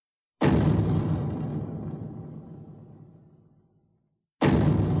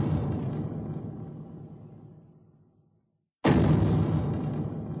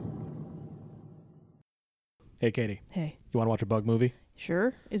Hey, Katie. Hey. You want to watch a bug movie?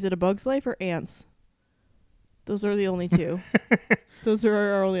 Sure. Is it A Bug's Life or Ants? Those are the only two. Those are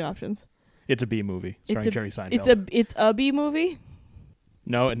our only options. It's a B movie starring Jerry Seinfeld. It's a B movie?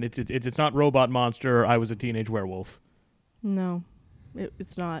 No, and it's not Robot Monster or I Was a Teenage Werewolf. No,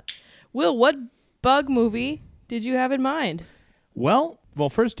 it's not. Will, what bug movie did you have in mind? Well,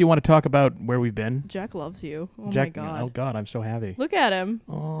 first, do you want to talk about where we've been? Jack loves you. Oh Jack, my God. Oh God, I'm so happy. Look at him.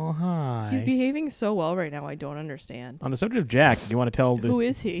 Oh, hi. He's behaving so well right now. I don't understand. On the subject of Jack, do you want to tell Who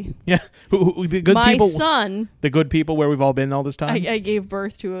is he? Yeah, who the good My people? son. The good people where we've all been all this time? I gave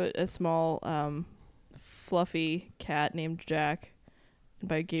birth to a small, fluffy cat named Jack. And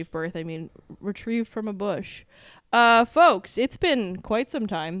by gave birth, I mean retrieved from a bush. Folks, it's been quite some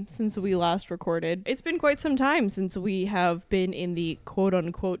time since we last recorded. It's been quite some time since we have been in the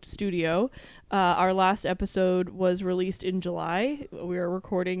quote-unquote studio. Our last episode was released in July. We are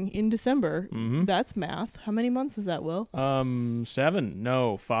recording in December. Mm-hmm. That's math. How many months is that, Will? 7.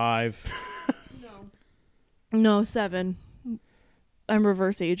 No, 5. No, 7. I'm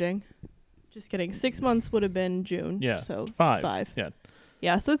reverse aging. Just kidding. 6 months would have been June. Yeah, So 5.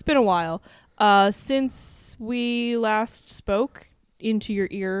 Yeah, so it's been a while. Since we last spoke into your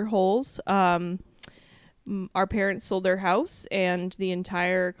ear holes, our parents sold their house and the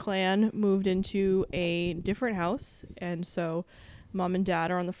entire clan moved into a different house. And so Mom and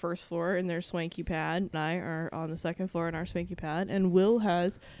Dad are on the first floor in their swanky pad, and I are on the second floor in our swanky pad. And Will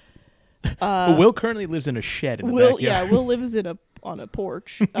has... Will currently lives in a shed in the backyard. Yeah, Will lives on a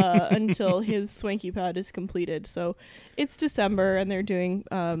porch until his swanky pad is completed. So it's December and they're doing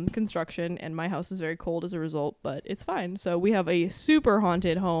construction, and my house is very cold as a result, but it's fine. So we have a super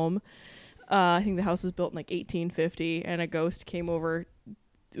haunted home. I think the house was built in like 1850, and a ghost came over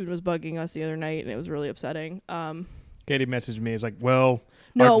and was bugging us the other night, and it was really upsetting. Katie messaged me. It's like, well...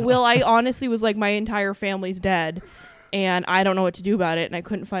 No, Will, I honestly was like, my entire family's dead. And I don't know what to do about it, and I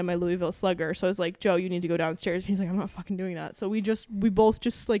couldn't find my Louisville Slugger. So I was like, Joe, you need to go downstairs. And he's like, I'm not fucking doing that. So we both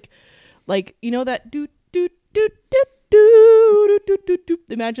just like you know that doot doot doot doot doot doot doot doot.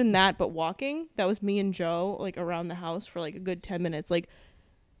 Imagine that, but walking. That was me and Joe like around the house for like a good 10 minutes, like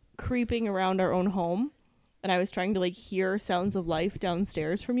creeping around our own home. And I was trying to like hear sounds of life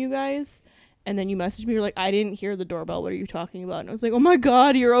downstairs from you guys. And then you messaged me, you're like, I didn't hear the doorbell. What are you talking about? And I was like, oh my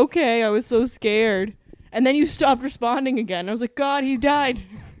God, you're okay. I was so scared. And then you stopped responding again. I was like, God, he died.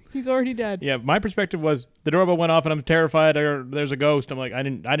 He's already dead. Yeah, my perspective was the doorbell went off and I'm terrified. There's a ghost. I'm like, I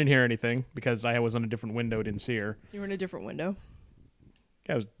didn't hear anything because I was on a different window. Didn't see her. You were in a different window.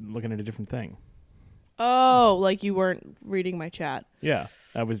 I was looking at a different thing. Oh, like you weren't reading my chat. Yeah,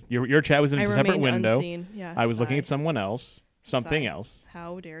 I was. Your chat was in a separate window. Unseen. Yeah, I was looking at someone else, something else.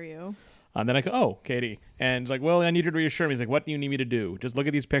 How dare you? And then I go, oh, Katie. And it's like, well, I need you to reassure me. He's like, what do you need me to do? Just look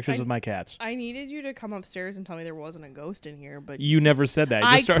at these pictures of my cats. I needed you to come upstairs and tell me there wasn't a ghost in here, but you never said that.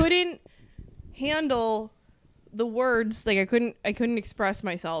 I couldn't handle the words. Like I couldn't express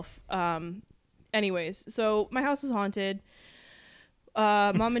myself. Anyways, so my house is haunted.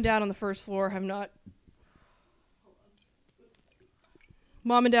 Mom and Dad on the first floor have not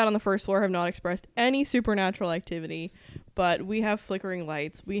expressed any supernatural activity, but we have flickering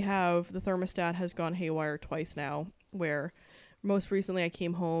lights. We have the thermostat has gone haywire twice now, where most recently I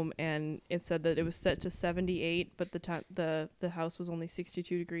came home and it said that it was set to 78, but the house was only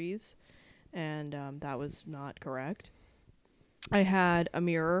 62 degrees, and that was not correct. I had a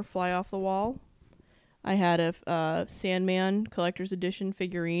mirror fly off the wall. I had a Sandman Collector's Edition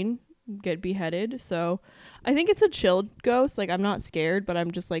figurine get beheaded. So I think it's a chilled ghost. Like, I'm not scared, but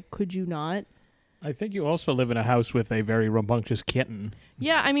I'm just like, could you not? I think you also live in a house with a very rambunctious kitten.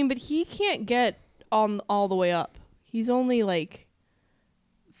 Yeah, I mean, but he can't get on all the way up. He's only like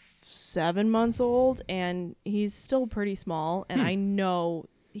 7 months old, and he's still pretty small, and I know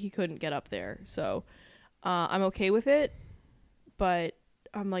he couldn't get up there. So I'm okay with it, but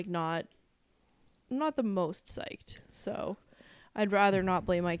I'm like not the most psyched. So I'd rather not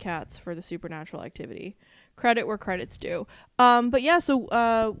blame my cats for the supernatural activity. Credit where credit's due. But yeah,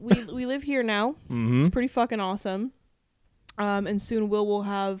 so we live here now. Mm-hmm. It's pretty fucking awesome. And soon will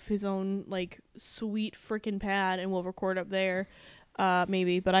have his own like sweet freaking pad, and we'll record up there.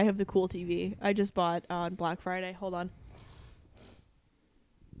 Maybe, but I have the cool TV. I just bought on Black Friday. Hold on.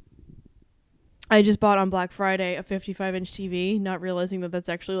 I just bought on Black Friday a 55-inch TV, not realizing that that's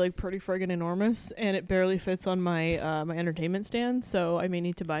actually like pretty friggin' enormous, and it barely fits on my my entertainment stand. So I may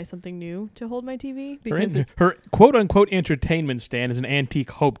need to buy something new to hold my TV because her quote unquote entertainment stand is an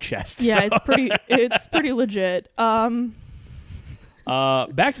antique hope chest. Yeah, so. it's pretty legit.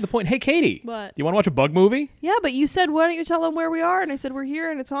 Back to the point. Hey, Katie. What? You want to watch a bug movie? Yeah, but you said, why don't you tell them where we are? And I said, we're here,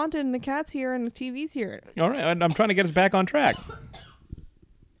 and it's haunted, and the cat's here, and the TV's here. All right. I'm trying to get us back on track.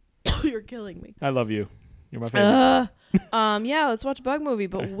 You're killing me. I love you. You're my favorite. Yeah, let's watch a bug movie,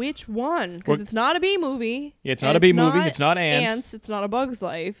 but which one? Because it's not a B movie. Yeah, it's not a B movie. It's not Ants. It's not A Bug's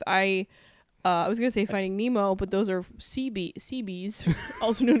Life. I was gonna say Finding Nemo, but those are CBs,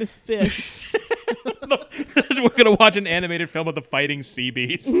 also known as fish. We're gonna watch an animated film of the fighting sea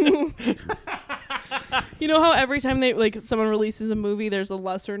bees. You know how every time someone releases a movie, there's a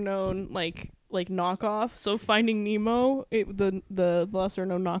lesser known like knockoff. So Finding Nemo, the lesser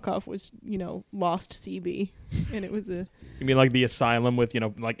known knockoff was Lost CB, and it was a. You mean like the Asylum with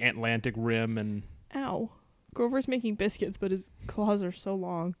like Atlantic Rim and. Ow, Grover's making biscuits, but his claws are so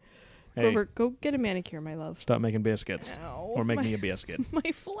long. Hey, Grover, go get a manicure, my love. stop making biscuits. Ow, Or make me a biscuit.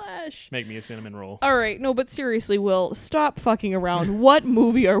 My flesh. Make me a cinnamon roll. All right, no, but seriously, Will, stop fucking around. What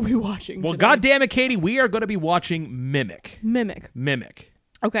movie are we watching Well, today? God damn it, Katie, we are going to be watching Mimic. Mimic.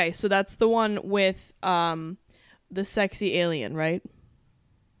 Okay, so that's the one with the sexy alien, right?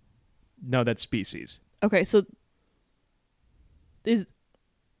 No, that's Species. Okay, so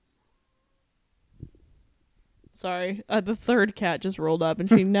sorry, the third cat just rolled up, and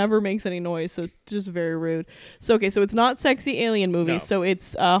she never makes any noise, so it's just very rude. So okay, so it's not sexy alien movie, No. so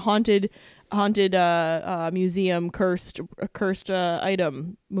it's haunted museum cursed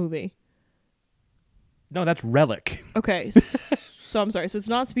item movie. No, that's Relic. Okay, so I'm sorry. So it's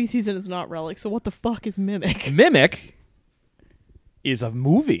not Species and it's not Relic. So what the fuck is Mimic? Mimic is a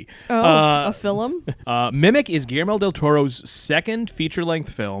movie. Oh, a film? Mimic is Guillermo del Toro's second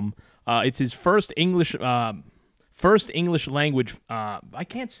feature-length film. It's his first English language. I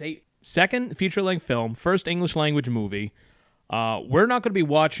can't say second feature-length film, first English language movie. We're not going to be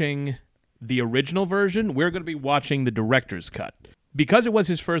watching the original version. We're going to be watching the director's cut. Because it was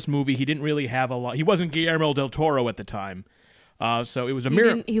his first movie, he didn't really have a lot. He wasn't Guillermo del Toro at the time. So it was a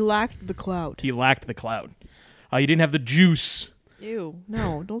mirror. He lacked the clout. He lacked the clout. He didn't have the juice. Ew.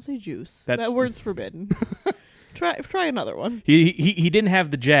 No, don't say juice. That's- That word's forbidden. Try another one. He didn't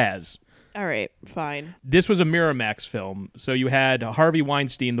have the jazz. All right, fine. This was a Miramax film, so you had Harvey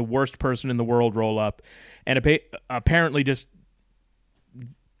Weinstein, the worst person in the world, roll up, and apparently just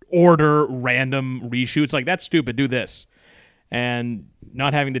order random reshoots. Like, that's stupid, do this. And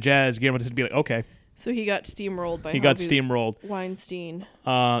not having the jazz, Guillermo just be like, okay. So he got steamrolled by He got steamrolled. Weinstein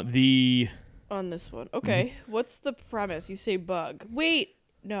The on this one. Okay, what's the premise? You say bug. Wait,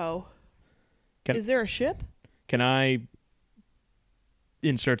 no. Is there a ship? Can I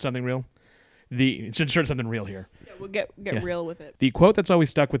insert something real? Insert something real here. Yeah, we'll get real with it. The quote that's always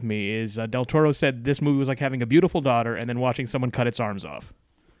stuck with me is Del Toro said this movie was like having a beautiful daughter and then watching someone cut its arms off.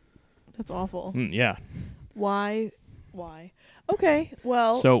 That's awful. Yeah. Why? Okay,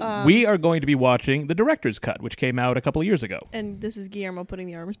 well. So we are going to be watching the director's cut, which came out a couple of years ago. And this is Guillermo putting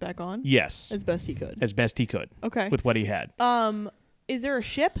the arms back on? Yes. As best he could. As best he could. Okay. With what he had. Is there a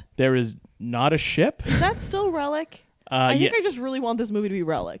ship? There is not a ship. Is that still Relic? I think I just really want this movie to be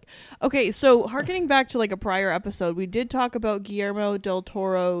Relic. Okay, so harkening back to like a prior episode, we did talk about Guillermo del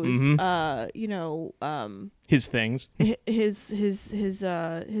Toro's, his things.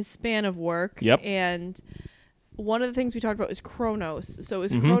 his span of work. Yep. And one of the things we talked about is Kronos. So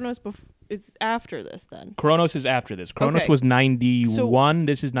is Kronos it's after this then? Kronos is after this. Kronos Okay. was 91.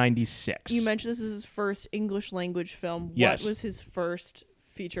 This is 96. You mentioned this is his first English language film. Yes. What was his first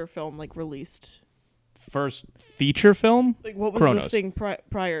feature film like released? First feature film? Like what was Kronos. the thing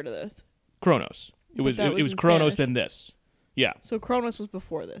prior to this? Kronos. It was that was in Kronos Spanish. than this. Yeah. So Kronos was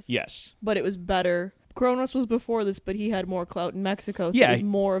before this. Yes. But it was better. Kronos was before this, but he had more clout in Mexico, so Yeah. it was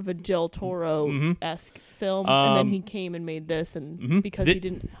more of a Del Toro-esque film. And then he came and made this, and because he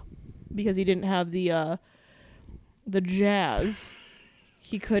didn't have the jazz,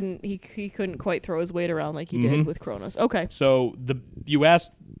 he couldn't quite throw his weight around like he did with Kronos. Okay. So you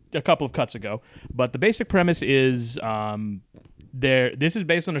asked a couple of cuts ago, but the basic premise is this is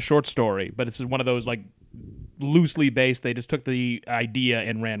based on a short story, but it's one of those like loosely based. They just took the idea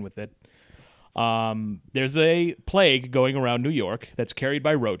and ran with it. There's a plague going around New York that's carried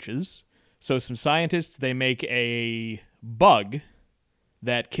by roaches. So some scientists, they make a bug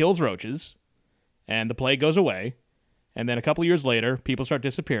that kills roaches, and the plague goes away. And then a couple of years later, people start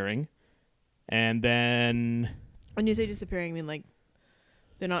disappearing. And then When you say disappearing, I mean like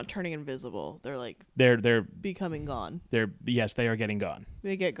they're not turning invisible. They're like they're becoming gone. they are getting gone.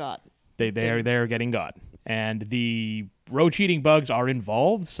 They get got. They're getting gone. And the roach-eating bugs are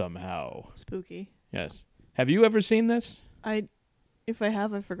involved somehow. Spooky. Yes. Have you ever seen this? I If I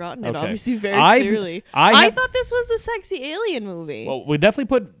have, I've forgotten it. Okay. Obviously, very I've- clearly. I I have- thought this was the sexy alien movie. Well, we definitely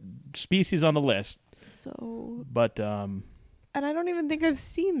put Species on the list, So, but and I don't even think I've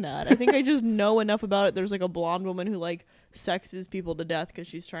seen that. I think I just know enough about it. There's like a blonde woman who like sexes people to death because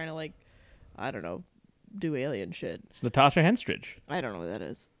she's trying to like, I don't know, do alien shit. it's Natasha Henstridge. I don't know what that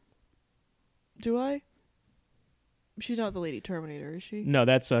is. Do I? She's not the Lady Terminator, is she? No,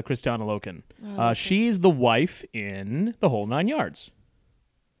 that's Christiana Loken. Oh, okay. She's the wife in The Whole Nine Yards,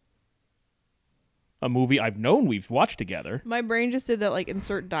 a movie I've known we've watched together. My brain just did that like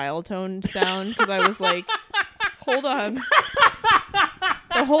insert dial tone sound because I was like, hold on.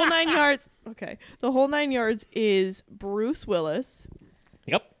 The Whole Nine Yards. Okay. The Whole Nine Yards is Bruce Willis.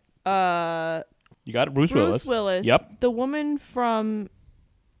 Yep. You got it, Bruce Willis. Yep. The woman from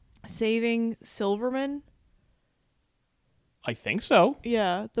Saving Silverman. I think so.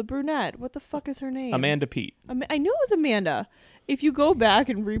 Yeah, the brunette. What the fuck is her name? Amanda Peet. I knew it was Amanda. If you go back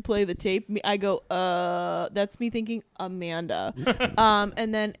and replay the tape, I go, that's me thinking Amanda.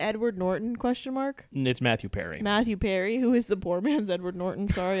 And then Edward Norton, question mark? It's Matthew Perry. Matthew Perry, who is the poor man's Edward Norton.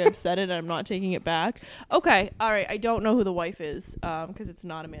 Sorry, I've said it. I'm not taking it back. Okay, all right. I don't know who the wife is because it's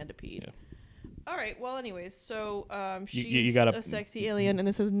not Amanda Peet. Yeah. All right. Well, anyways, so she's you gotta- a sexy alien, and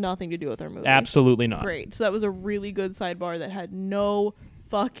this has nothing to do with our movie. Absolutely not. Great. So that was a really good sidebar that had no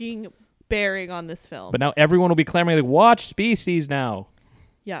fucking bearing on this film. But now everyone will be clamoring like, watch Species now.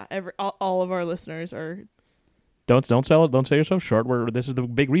 Yeah, all of our listeners are. Don't sell it. Don't sell yourself short. This is the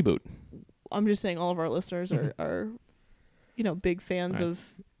big reboot. I'm just saying, all of our listeners are, big fans Right. of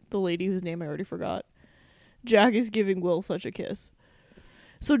the lady whose name I already forgot. Jack is giving Will such a kiss.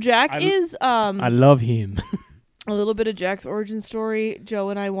 So Jack is I love him. a little bit of Jack's origin story. Joe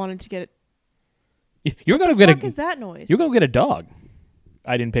and I wanted to get it. You're gonna What get the fuck is that noise? You're gonna get a dog.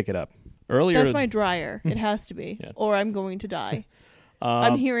 I didn't pick it up earlier. That's my dryer. It has to be, Yeah. or I'm going to die.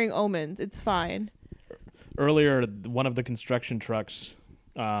 I'm hearing omens. It's fine. Earlier, one of the construction trucks,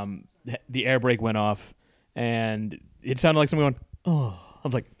 the air brake went off, and it sounded like someone going, "Oh." I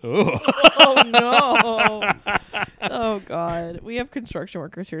was like, "Oh." Oh no. Oh god. We have construction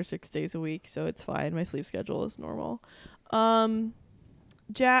workers here 6 days a week, so it's fine. My sleep schedule is normal.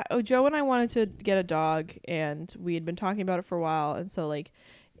 Joe and I wanted to get a dog, and we had been talking about it for a while, and so like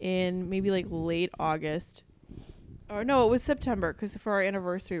in maybe like late August, or no, it was September, because for our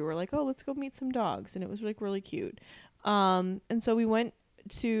anniversary we were like, oh, let's go meet some dogs, and it was like really cute. And so we went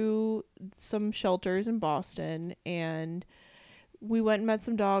to some shelters in Boston, and we went and met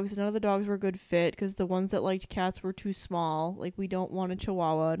some dogs. None of the dogs were a good fit because the ones that liked cats were too small. Like, we don't want a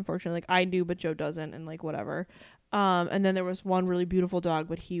Chihuahua, unfortunately. Like, I do, but Joe doesn't, and like whatever. And then there was one really beautiful dog,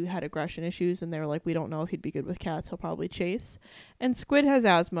 but he had aggression issues, and they were like, we don't know if he'd be good with cats. He'll probably chase. And Squid has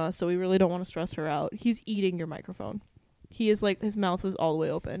asthma, so we really don't want to stress her out. He's eating your microphone. He is like, his mouth was all the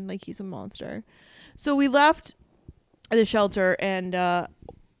way open. Like, he's a monster. So we left the shelter, and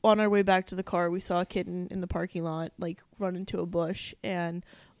on our way back to the car, we saw a kitten in the parking lot, like, run into a bush. And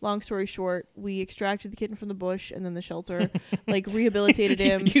long story short, we extracted the kitten from the bush, and then the shelter, like, rehabilitated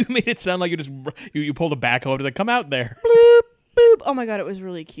him. You made it sound like you pulled a backhoe to like, come out there. Bloop, boop. Oh my god, it was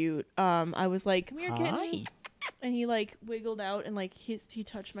really cute. I was like, come here, kitten. Hi. And he like wiggled out, and like he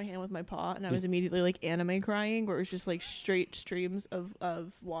touched my hand with my paw, and I was immediately like anime crying, where it was just like straight streams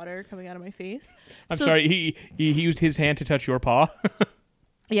of water coming out of my face. I'm So- sorry. He used his hand to touch your paw.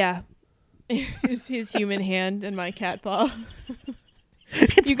 Yeah. his human hand and my cat paw.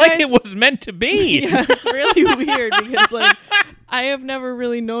 It's You like guys- it was meant to be. Yeah, it's really weird because like I have never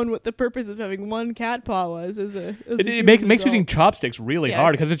really known what the purpose of having one cat paw was as a It makes human using adult. chopsticks really Yeah,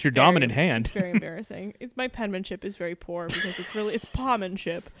 hard because it's your very- dominant hand. It's very embarrassing. My penmanship is very poor because it's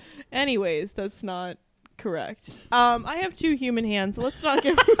pawmanship. Anyways, that's not correct. I have two human hands. Let's not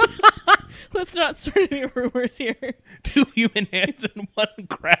let's not start any rumors here. 2 human hands and 1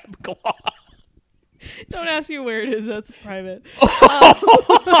 crab claw. Don't ask me where it is. That's private.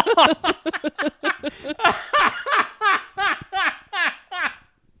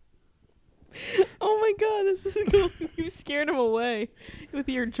 Oh my god, this is cool. You scared him away with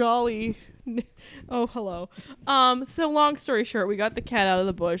your jolly. Oh, hello. So long story short, we got the cat out of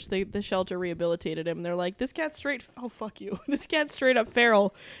the bush. The shelter rehabilitated him. They're like, this cat's straight. Oh, fuck you. This cat's straight up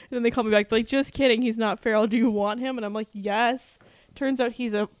feral. And then they call me back. They're like, just kidding. He's not feral. Do you want him? And I'm like, yes. Turns out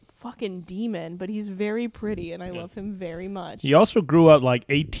he's a fucking demon, but he's very pretty, and I love him very much. He also grew up like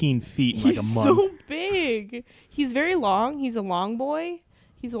 18 feet in like a He's month. so big. He's very long. He's a long boy.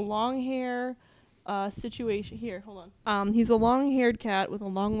 He's a long hair situation. Here, hold on. He's a long-haired cat with a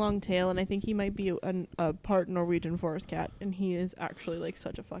long tail, and I think he might be a part Norwegian forest cat, and he is actually like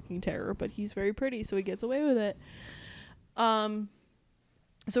such a fucking terror, but he's very pretty, so he gets away with it.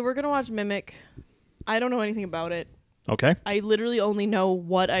 So we're gonna watch Mimic. I don't know anything about it. Okay. I literally only know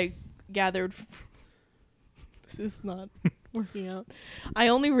what I gathered. This is not working out. I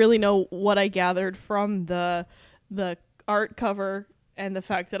only really know what I gathered from the art cover and the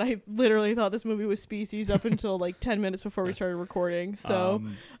fact that I literally thought this movie was Species up until like 10 minutes before we started recording. So,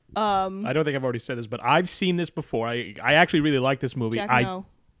 I don't think I've already said this, but I've seen this before. I actually really like this movie. Jack, no.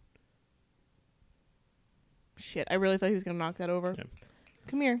 Shit, I really thought he was gonna knock that over. Yeah.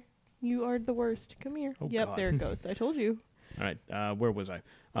 Come here. You are the worst. Come here. Oh, yep, God. there it goes. I told you. All right, where was I?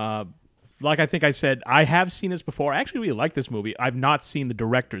 Like I think I said, I have seen this before. I actually really like this movie. I've not seen the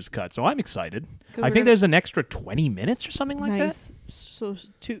director's cut, so I'm excited. I think there's an extra 20 minutes or something like nice. So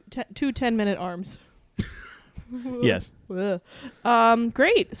two 10-minute arms. that. Yes.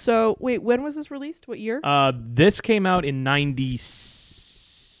 Great. So wait, when was this released? What year? This came out in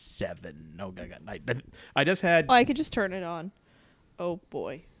 97. Oh, God. I just had... Oh, I could just turn it on. Oh,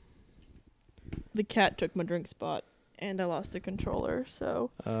 boy. The cat took my drink spot, and I lost the controller,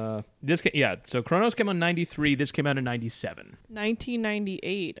 so... So Chronos came out in 93. This came out in 97.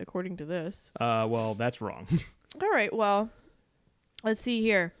 1998, according to this. Well, that's wrong. All right, well, let's see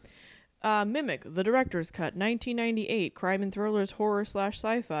here. Mimic, the director's cut, 1998, crime and thrillers, horror /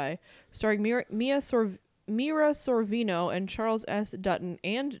 sci-fi, starring Mira Sorvino and Charles S. Dutton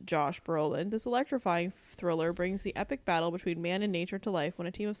and Josh Brolin. This electrifying thriller brings the epic battle between man and nature to life when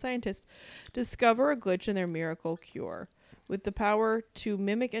a team of scientists discover a glitch in their miracle cure. With the power to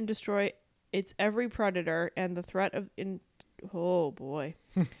mimic and destroy its every predator and the threat of... Oh, boy.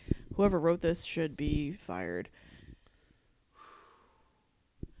 Whoever wrote this should be fired.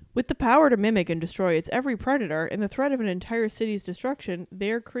 With the power to mimic and destroy its every predator and the threat of an entire city's destruction,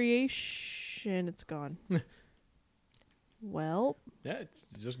 their creation... It's gone. Well... Yeah, it's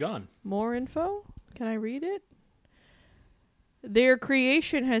just gone. More info? Can I read it? Their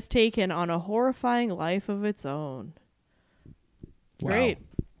creation has taken on a horrifying life of its own. Wow. Great.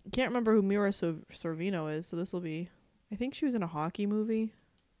 Can't remember who Mira Sorvino is, so this will be... I think she was in a hockey movie.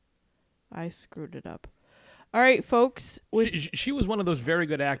 I screwed it up. All right, folks. She was one of those very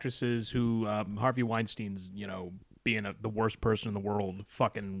good actresses who Harvey Weinstein's, being the worst person in the world,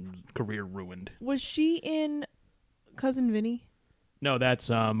 fucking career ruined. Was she in Cousin Vinny? No, that's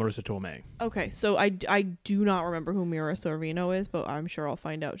Marissa Tomei. Okay, so I do not remember who Mira Sorvino is, but I'm sure I'll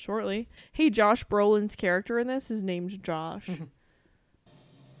find out shortly. Hey, Josh Brolin's character in this is named Josh.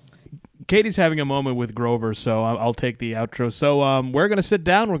 Katie's having a moment with Grover, so I'll take the outro. So we're going to sit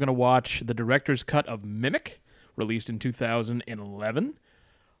down. We're going to watch the director's cut of Mimic, released in 2011.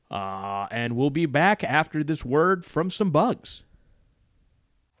 And we'll be back after this word from some bugs.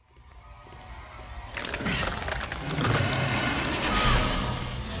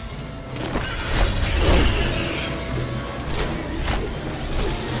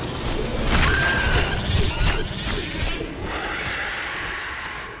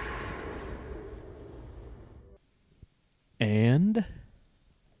 And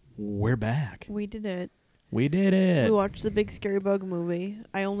we're back. We did it. We did it. We watched the Big Scary Bug movie.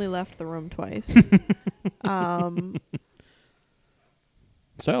 I only left the room twice.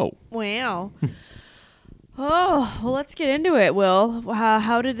 So. Wow. Oh, well, let's get into it, Will.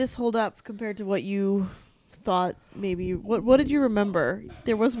 How did this hold up compared to what you thought maybe? What did you remember?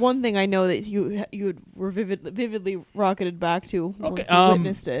 There was one thing I know that you were vividly rocketed back to once you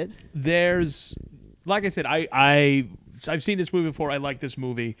witnessed it. There's, like I said, I've seen this movie before. I like this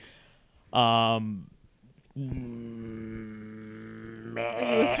movie. You a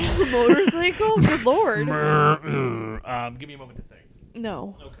motorcycle? Good Lord. Give me a moment to think.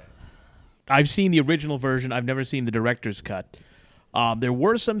 No. Okay. I've seen the original version. I've never seen the director's cut. There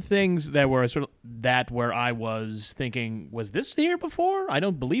were some things that were where I was thinking, was this here before? I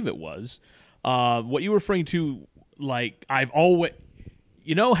don't believe it was. What you were referring to, like, I've always...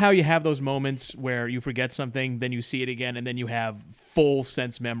 You know how you have those moments where you forget something, then you see it again, and then you have full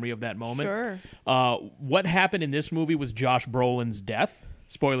sense memory of that moment? Sure. What happened in this movie was Josh Brolin's death.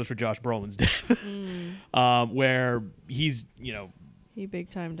 Spoilers for Josh Brolin's death. Where he's, He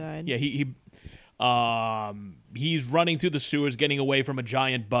big time died. Yeah, he's running through the sewers, getting away from a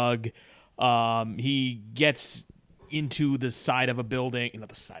giant bug. He gets into the side of a building. Not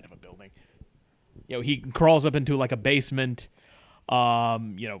the side of a building. He crawls up into like a basement.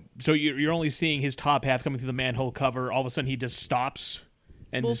 So you're only seeing his top half coming through the manhole cover. All of a sudden, he just stops.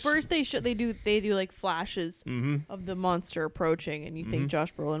 And first they do like flashes of the monster approaching, and you think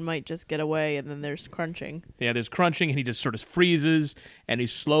Josh Brolin might just get away, and then there's crunching. Yeah, there's crunching, and he just sort of freezes, and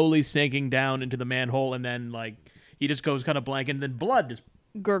he's slowly sinking down into the manhole, and then like he just goes kind of blank, and then blood just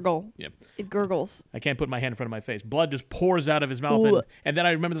Gurgle. Yeah. It gurgles. I can't put my hand in front of my face. Blood just pours out of his mouth, and then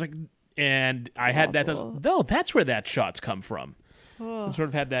I remember like, and I had that. No, that's where that shot's come from. Oh. I sort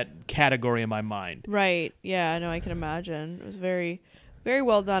of had that category in my mind. Right. Yeah. No, I can imagine. It was very, very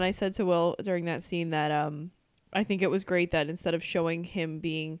well done. I said to Will during that scene that I think it was great that instead of showing him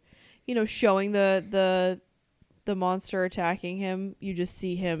being, showing the monster attacking him, you just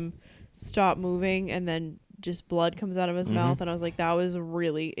see him stop moving and then just blood comes out of his mouth. And I was like, that was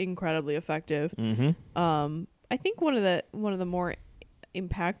really incredibly effective. I think one of the more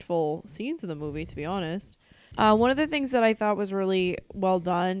impactful scenes in the movie, to be honest. One of the things that I thought was really well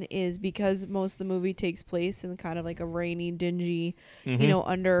done is because most of the movie takes place in kind of like a rainy, dingy,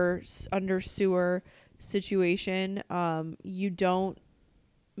 under sewer situation. You don't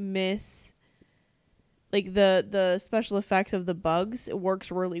miss like the special effects of the bugs. It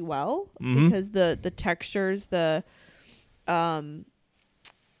works really well because the textures,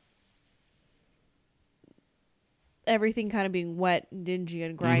 everything kind of being wet and dingy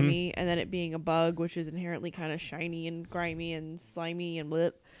and grimy, and then it being a bug, which is inherently kind of shiny and grimy and slimy and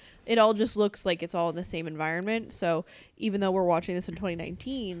blip. It all just looks like it's all in the same environment. So even though we're watching this in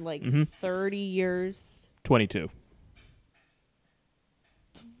 2019, like 30 years... 22.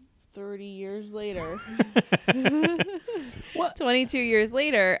 30 years later. 22 years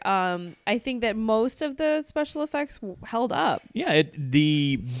later, I think that most of the special effects held up. Yeah,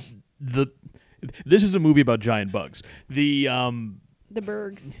 this is a movie about giant bugs. The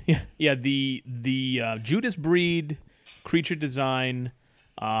Bergs. Yeah. The Judas Breed creature design.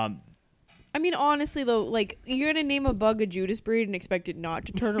 I mean, honestly, though, like, you're going to name a bug a Judas Breed and expect it not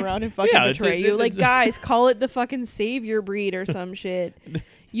to turn around and fucking betray you. Like, guys, call it the fucking Savior Breed or some shit.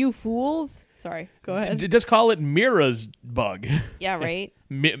 You fools. Sorry, go ahead. Just call it Mira's bug. Yeah, right?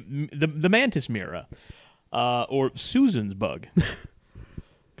 The Mantis Mira. Or Susan's bug.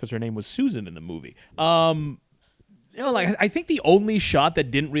 Because her name was Susan in the movie. I think the only shot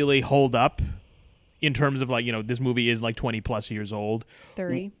that didn't really hold up in terms of, like, this movie is like 20 plus years old.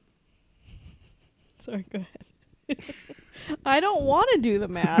 30. Sorry, go ahead. I don't want to do the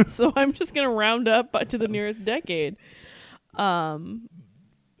math, so I'm just going to round up to the nearest decade.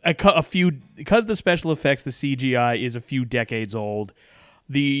 A few, because the special effects, the CGI is a few decades old.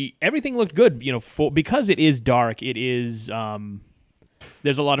 Everything looked good, because it is dark. It is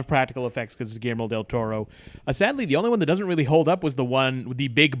there's a lot of practical effects because it's Guillermo del Toro. Sadly, the only one that doesn't really hold up was the one with the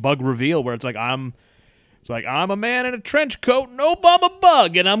big bug reveal where it's like I'm a man in a trench coat. Nope, I'm a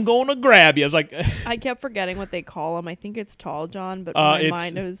bug, and I'm going to grab you. I was like, I kept forgetting what they call him. I think it's Tall John, but my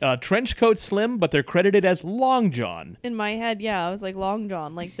mind was Trench Coat Slim, but they're credited as Long John. In my head, yeah, I was like Long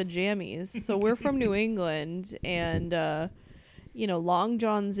John, like the jammies. So we're from New England, and Long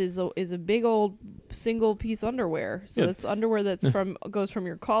Johns is a big old single piece underwear. So it's underwear that's goes from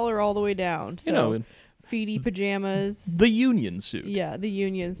your collar all the way down. So feety pajamas. The union suit. Yeah, the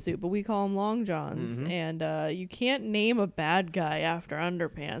union suit, but we call them Long Johns. And you can't name a bad guy after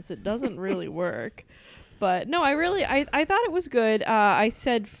underpants. It doesn't really work. But no, I thought it was good. I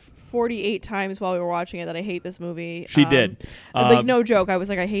said 48 times while we were watching it that I hate this movie. She did. Like, no joke. I was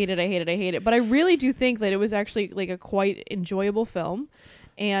like, I hate it. But I really do think that it was actually like a quite enjoyable film.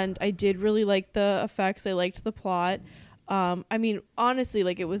 And I did really like the effects. I liked the plot. I mean, honestly,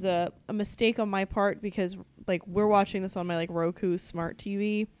 like, it was a mistake on my part because, like, we're watching this on my, like, Roku smart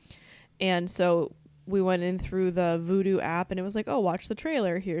TV. And so we went in through the Vudu app and it was like, oh, watch the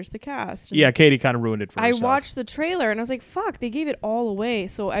trailer. Here's the cast. And yeah, Katie kind of ruined it for herself. I watched the trailer and I was like, fuck, they gave it all away.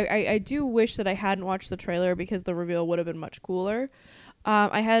 So I do wish that I hadn't watched the trailer because the reveal would have been much cooler.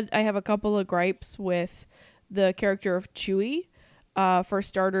 I have a couple of gripes with the character of Chewie. For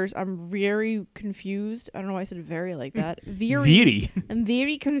starters, I'm very confused. I don't know why I said very like that. I'm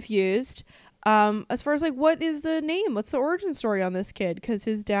very confused. As far as, like, what is the name? What's the origin story on this kid? Because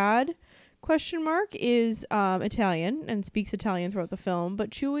his dad, is Italian and speaks Italian throughout the film,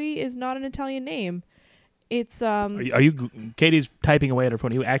 but Chewie is not an Italian name. It's Are you Katie's typing away at her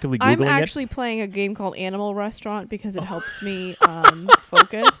phone? Are you actively Googling it? I'm actually playing a game called Animal Restaurant because it helps me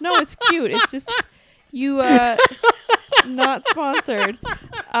focus. No, it's cute. It's just you not sponsored.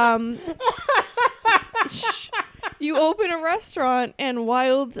 You open a restaurant and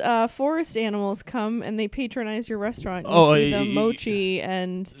wild forest animals come and they patronize your restaurant. You feed them mochi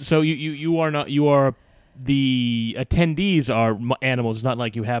and. So you are not you are the attendees are animals. Not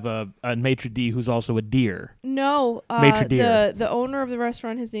like you have a maitre d' who's also a deer. No, maitre d'. The owner of the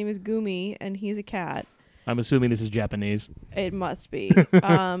restaurant, his name is Gumi, and he's a cat. I'm assuming this is Japanese. It must be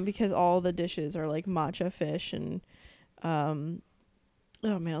because all the dishes are like matcha fish and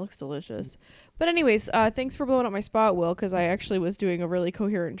Oh man, it looks delicious. But anyways, thanks for blowing up my spot, Will, because I actually was doing a really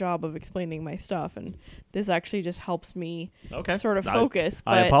coherent job of explaining my stuff, and this actually just helps me sort of focus.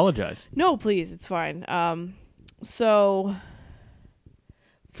 I apologize. No, please, it's fine. So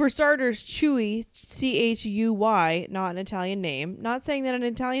for starters, Chuy, Chuy, not an Italian name. Not saying that an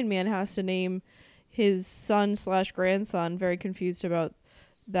Italian man has to name his son/grandson. Very confused about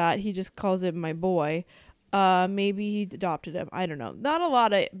that. He just calls him my boy. Maybe he adopted him. I don't know. Not a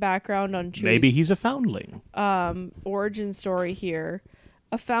lot of background on Chuy's Maybe he's a foundling. Origin story here.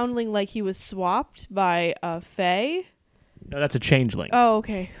 A foundling, like he was swapped by a fae. No, that's a changeling. Oh,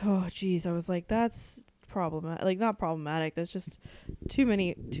 okay. Oh, geez. I was like, that's problematic. Like, not problematic. That's just too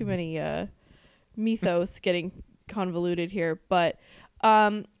many mythos getting convoluted here. But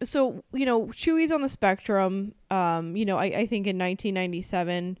so Chuy's on the spectrum. I think in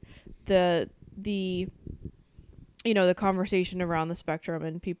 1997, the conversation around the spectrum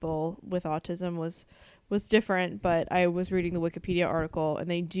and people with autism was different, but I was reading the Wikipedia article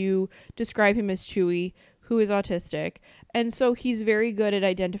and they do describe him as Chuy, who is autistic. And so he's very good at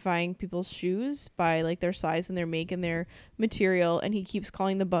identifying people's shoes by like their size and their make and their material. And he keeps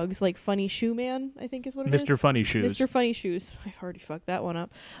calling the bugs like Funny Shoe Man, I think is what it is. Mr. Funny Shoes. Mr. Funny Shoes. I've already fucked that one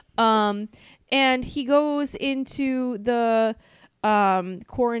up. And he goes into the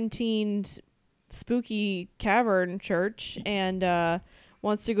quarantined spooky cavern church and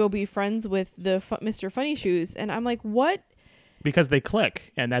wants to go be friends with the Mr. Funny Shoes, and I'm like, what? Because they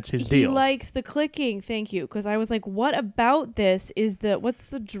click, and that's his deal. He likes the clicking. Thank you. Because I was like, what about this is what's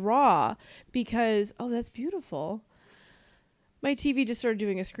the draw? Because that's beautiful. My TV just started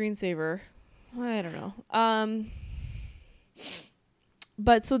doing a screensaver. I don't know.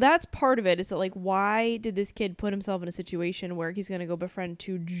 But so that's part of it. Is that like, why did this kid put himself in a situation where he's going to go befriend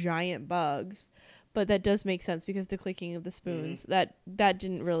two giant bugs? But that does make sense because the clicking of the spoons, that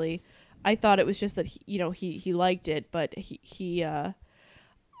didn't really, I thought it was just that he liked it, but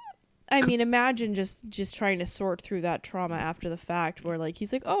imagine just trying to sort through that trauma after the fact where like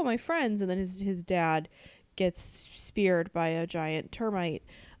he's like, oh, my friends, and then his dad gets speared by a giant termite.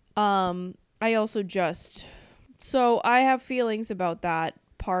 I have feelings about that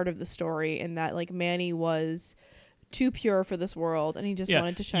part of the story, and that like Manny was too pure for this world, and he just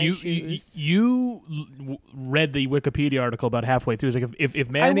wanted to shine shoes. You read the Wikipedia article about halfway through. It's like if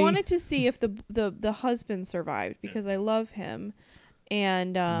Manny, I wanted to see if the husband survived because I love him,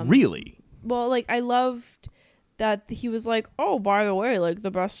 and really, well, like I loved that he was like, oh, by the way, like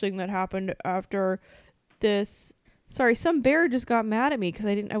the best thing that happened after this. Sorry, some bear just got mad at me because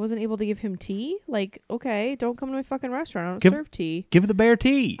I wasn't able to give him tea. Like, okay, don't come to my fucking restaurant. I don't serve tea. Give the bear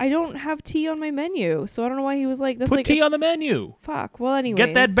tea. I don't have tea on my menu, so I don't know why he was like, that's Put like tea on the menu. Fuck. Well, anyways.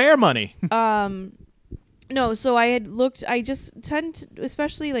 Get that bear money. No, so I had looked, I just tend to,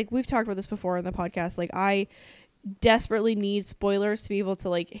 especially like we've talked about this before in the podcast, like I desperately need spoilers to be able to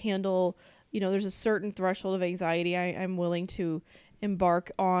like handle, there's a certain threshold of anxiety I'm willing to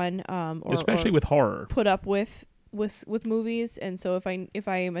embark on, especially with horror. Put up with movies. And so if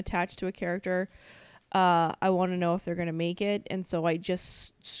I am attached to a character, I want to know if they're going to make it. And so I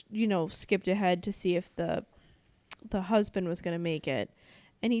just, skipped ahead to see if the husband was going to make it.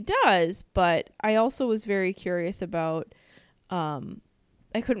 And he does, but I also was very curious about, I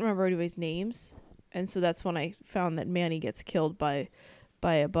couldn't remember anybody's names. And so that's when I found that Manny gets killed by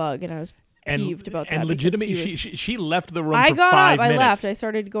a bug, and I was peeved about that. And legitimately, she left the room I for got 5 up, minutes. I left. I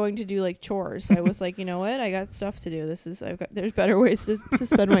started going to do like chores. I was like, you know what? I got stuff to do. There's better ways to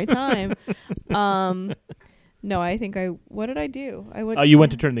spend my time. No, I think what did I do? You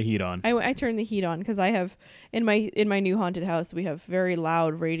went to turn the heat on. I turned the heat on because I have in my new haunted house we have very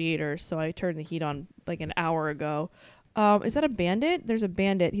loud radiators, so I turned the heat on like an hour ago. Is that a bandit? There's a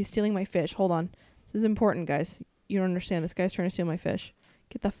bandit. He's stealing my fish. Hold on. This is important, guys. You don't understand. This guy's trying to steal my fish.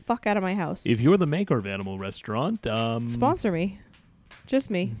 Get the fuck out of my house. If you're the maker of Animal Restaurant, sponsor me. Just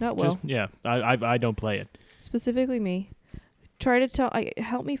me, not Will. I don't play it. Specifically me. Try to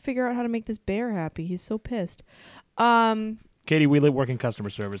help me figure out how to make this bear happy. He's so pissed. Katie, we work in customer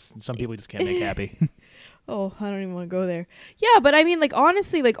service. Some people just can't make happy. Oh, I don't even want to go there. Yeah, but I mean, like,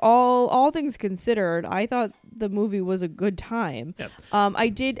 honestly, like, all things considered, I thought the movie was a good time. Yep.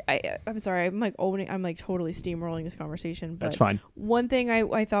 I'm sorry, I'm like totally steamrolling this conversation. But that's fine. One thing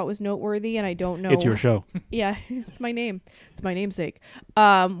I thought was noteworthy, and I don't know. It's your show. Yeah, it's my name. It's my namesake.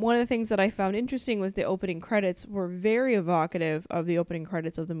 One of the things that I found interesting was the opening credits were very evocative of the opening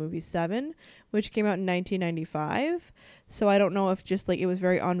credits of the movie Seven, which came out in 1995. So I don't know if just like it was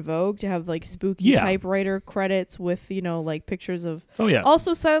very en vogue to have like spooky typewriter credits with, like pictures of. Oh yeah.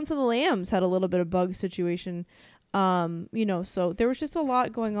 Also, Silence of the Lambs had a little bit of bug situation So there was just a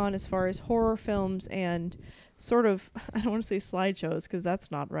lot going on as far as horror films and sort of, I don't want to say slideshows because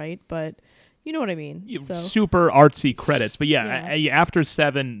that's not right, but you know what I mean. So. Super artsy credits, but Yeah. after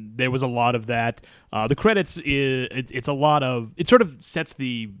 7, there was a lot of that. The credits it's a lot of, it sort of sets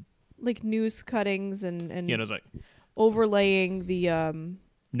the like news cuttings and it's like overlaying the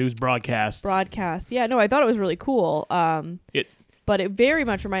news broadcasts. Yeah, no, I thought it was really cool. It But it very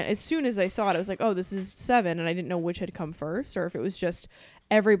much reminded, as soon as I saw it, I was like, oh, this is 7, and I didn't know which had come first, or if it was just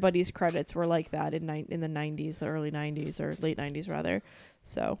everybody's credits were like that in the 90s, the early 90s, or late 90s, rather.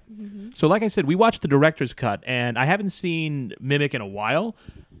 So, So like I said, we watched the director's cut, and I haven't seen Mimic in a while.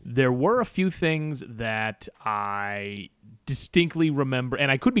 There were a few things that I distinctly remember, and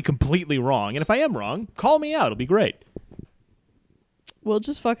I could be completely wrong, and if I am wrong, call me out. It'll be great. Will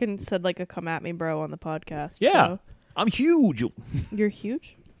just fucking said like a come at me bro on the podcast. Yeah. So. I'm huge. You're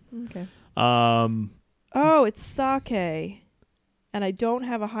huge? Okay. Um, Oh, it's sake. And I don't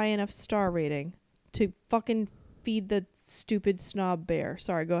have a high enough star rating to fucking feed the stupid snob bear.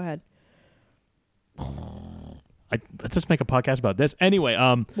 Sorry, go ahead. let's just make a podcast about this. Anyway,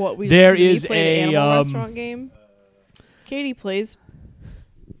 What we there just is play the a animal restaurant game? Katie plays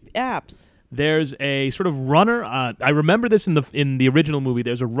apps. there's a sort of runner. I remember this in the original movie.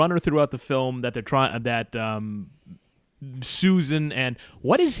 There's a runner throughout the film that they're trying Susan and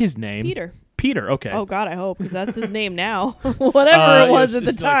what is his name? Peter. Okay. Oh God, I hope because that's his name now. Whatever it was at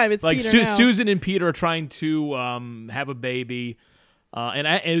the time, it's like Peter now. Susan and Peter are trying to have a baby,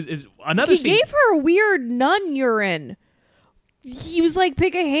 and is another. He scene, gave her a weird nun urine. He was like,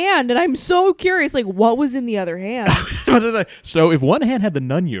 pick a hand, and I'm so curious, like, what was in the other hand? So if one hand had the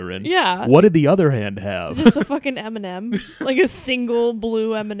nun urine, Yeah. what did the other hand have? Just a fucking M&M, like a single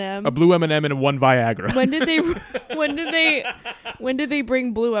blue M&M. A blue M&M and one Viagra. When did they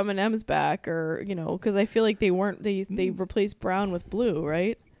bring blue M&Ms back, or because I feel like they replaced brown with blue,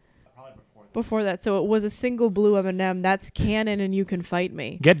 right? Before that, so it was a single blue M&M. That's canon, and you can fight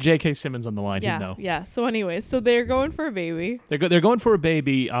me. Get J.K. Simmons on the line. Yeah, He'd know. yeah. So, anyways, so they're going for a baby. They're going for a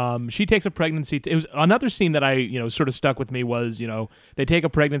baby. She takes a pregnancy. It was another scene that I sort of stuck with me was they take a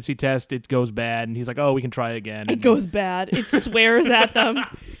pregnancy test. It goes bad, and he's like, "Oh, we can try again." It goes bad. It swears at them.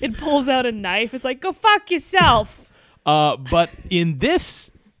 It pulls out a knife. It's like, go fuck yourself. But in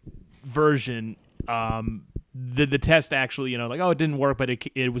this version, the test actually, it didn't work, but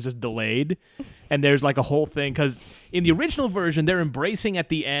it was just delayed. And there's like a whole thing because in the original version, they're embracing at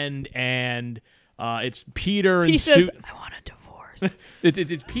the end, and it's Peter and He says, I want a divorce.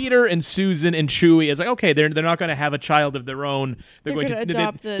 it's Peter and Susan and Chewie. It's like, okay, they're not going to have a child of their own. They're going to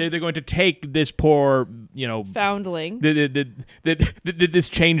adopt they're going to take this poor, foundling. This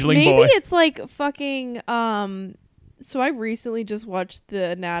changeling Maybe boy. it's like fucking. So I recently just watched The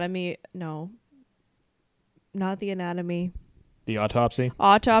Anatomy. No. Not The Anatomy. The Autopsy.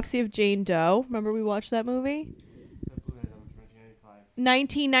 Autopsy of Jane Doe. Remember we watched that movie?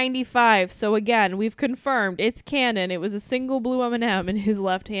 1995. So again, we've confirmed it's canon. It was a single blue M&M in his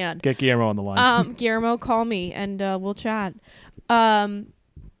left hand. Get Guillermo on the line. Guillermo, call me and we'll chat.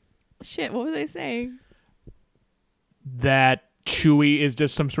 Shit, what was I saying? That Chewie is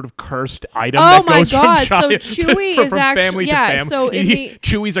just some sort of cursed item Oh that my goes God, from child so Chewie from is actually- family yeah, to family. so in the-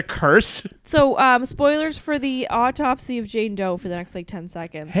 Chewie's a curse. So, spoilers for the Autopsy of Jane Doe for the next 10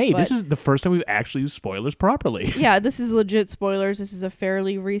 seconds. Hey, but this is the first time we've actually used spoilers properly. yeah, this is legit spoilers. This is a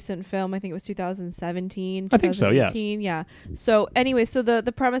fairly recent film. I think it was 2017. I think so, yes. Yeah. So anyway, so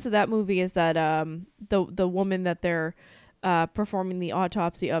the premise of that movie is that the woman that they're performing the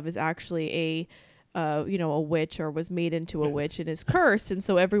autopsy of is actually a witch, or was made into a witch and is cursed, and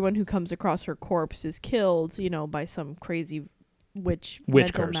so everyone who comes across her corpse is killed, by some crazy witch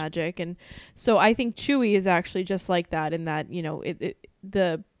mental curse. magic. And so I think Chewie is actually just like that, in that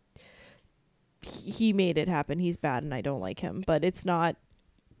he made it happen. He's bad, and I don't like him, but it's not.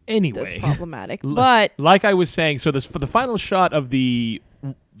 Anyway, that's problematic. But like I was saying, so this for the final shot of the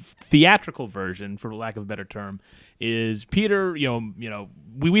theatrical version, for lack of a better term, is Peter.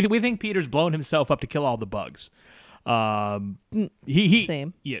 We think Peter's blown himself up to kill all the bugs. He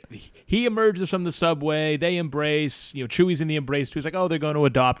same. Yeah, he emerges from the subway. They embrace. Chewie's in the embrace too. He's like, oh, they're going to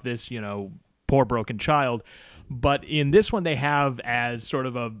adopt this, poor broken child. But in this one, they have as sort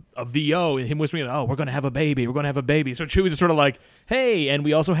of a VO, him whispering, oh, we're going to have a baby. We're going to have a baby. So Chewie's sort of like, hey, and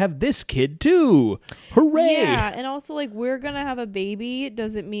we also have this kid too. Hooray. Yeah, and also we're going to have a baby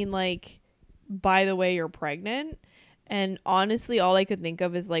doesn't mean by the way, you're pregnant. And honestly, all I could think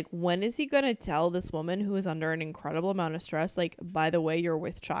of is when is he going to tell this woman who is under an incredible amount of stress, by the way, you're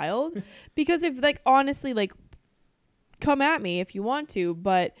with child? Because if honestly, come at me if you want to,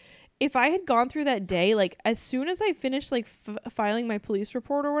 but if I had gone through that day, like as soon as I finished like filing my police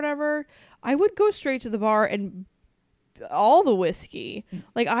report or whatever, I would go straight to the bar and all the whiskey.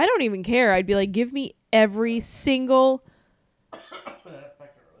 Like I don't even care. I'd be like, give me every single.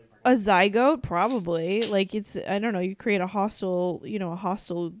 A zygote, probably. Like it's, I don't know. You create a hostile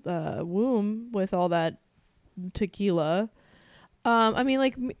womb with all that tequila. I mean,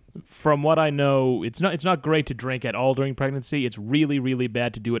 like, from what I know, it's not great to drink at all during pregnancy. It's really, really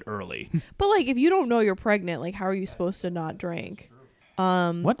bad to do it early. But like, if you don't know you're pregnant, like, how are you supposed to not drink?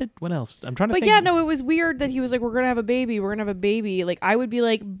 What else? I'm trying to. But think. yeah, no, it was weird that he was like, "We're gonna have a baby. We're gonna have a baby." Like, I would be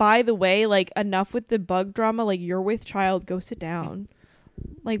like, "By the way, like, enough with the bug drama. Like, you're with child. Go sit down.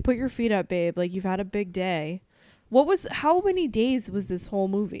 Like, put your feet up, babe. Like, you've had a big day." How many days was this whole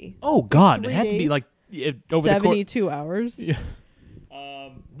movie? Oh God, 3 it had to be days? like over 72 hours. Yeah.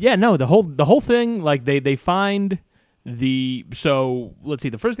 Yeah, no, the whole thing, like they find so let's see,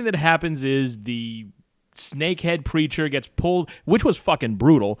 the first thing that happens is the snakehead preacher gets pulled, which was fucking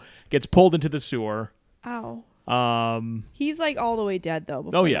brutal, gets pulled into the sewer. Ow. He's like all the way dead though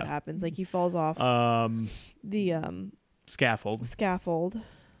before that happens. Like he falls off the scaffold.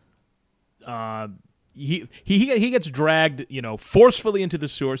 He gets dragged, forcefully into the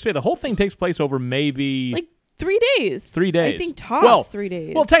sewer. So yeah, the whole thing takes place over maybe like 3 days. 3 days. I think tops 3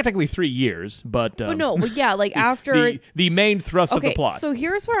 days. Well, technically 3 years, but no, but yeah, like after the main thrust of the plot. So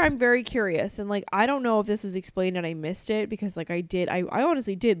here's where I'm very curious, and like I don't know if this was explained and I missed it because like I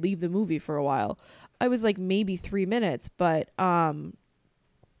honestly did leave the movie for a while. I was like maybe 3 minutes, but why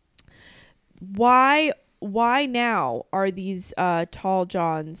now are these tall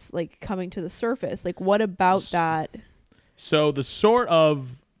Johns like coming to the surface? Like what about that? So the sort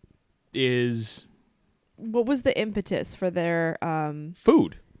of is, what was the impetus for their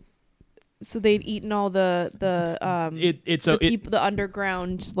food? So they'd eaten all the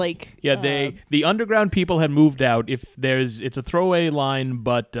underground, like the underground people had moved out. It's a throwaway line,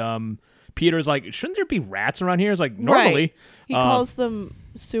 but Peter's like, shouldn't there be rats around here? It's like normally right. He calls them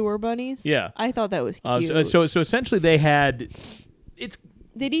sewer bunnies. Yeah, I thought that was cute. So essentially they'd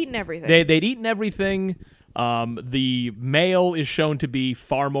eaten everything. They'd eaten everything. The male is shown to be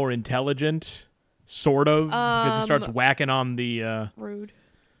far more intelligent. Sort of, because it starts whacking on the rude.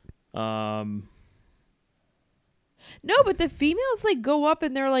 No, but the females like go up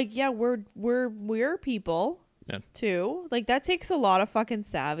and they're like, yeah, we're people too. Like that takes a lot of fucking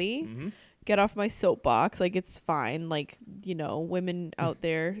savvy. Mm-hmm. Get off my soapbox. Like it's fine. Like women out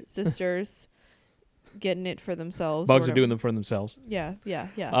there, sisters, getting it for themselves. Bugs are doing them for themselves. Yeah. Yeah.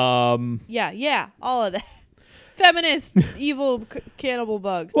 All of that. Feminist, evil, cannibal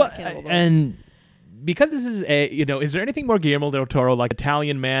bugs. Well, not cannibal bugs. And because this is is there anything more Guillermo del Toro, like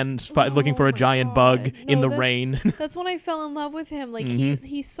Italian man looking for a giant bug in the rain? That's when I fell in love with him. Like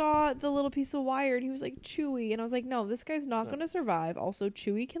he saw the little piece of wire and he was like, Chewy. And I was like, no, this guy's not going to survive. Also,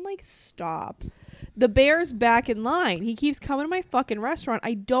 Chewy can like stop. The bear's back in line. He keeps coming to my fucking restaurant.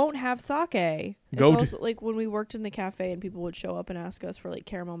 I don't have sake. It's also like when we worked in the cafe and people would show up and ask us for like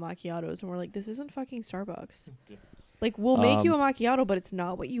caramel macchiatos and we're like, this isn't fucking Starbucks. Like, we'll make you a macchiato, but it's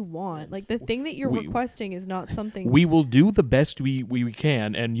not what you want. Like, the thing that you're requesting is not something... We will do the best we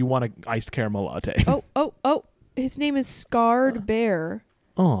can, and you want an iced caramel latte. Oh. His name is Scarred Bear.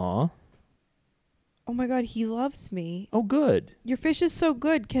 Aw. Oh, my God. He loves me. Oh, good. Your fish is so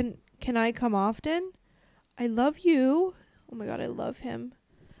good. Can I come often? I love you. Oh, my God. I love him.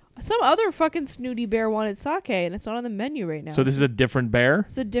 Some other fucking snooty bear wanted sake, and it's not on the menu right now. So this is a different bear?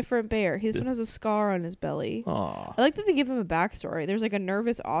 It's a different bear. This one has a scar on his belly. Aww. I like that they give him a backstory. There's like a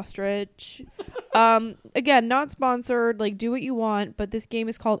nervous ostrich. Again, not sponsored. Like, do what you want. But this game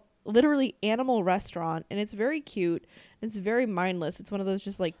is called literally Animal Restaurant, and it's very cute. It's very mindless. It's one of those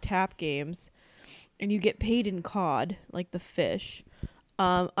just like tap games, and you get paid in cod, like the fish.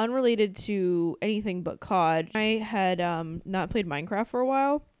 Unrelated to anything but cod. I had not played Minecraft for a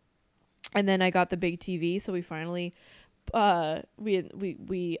while. And then I got the big TV, so we finally we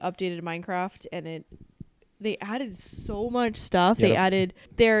updated Minecraft, and they added so much stuff. Yep. They added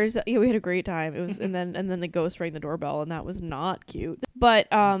we had a great time. It was and then the ghost rang the doorbell, and that was not cute. But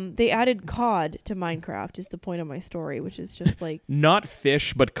they added cod to Minecraft is the point of my story, which is just like not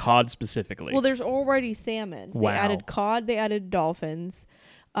fish, but cod specifically. Well, there's already salmon. Wow. They added cod. They added dolphins.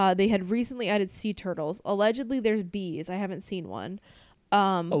 They had recently added sea turtles. Allegedly, there's bees. I haven't seen one.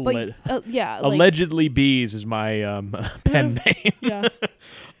 Allegedly bees is my pen name. Yeah.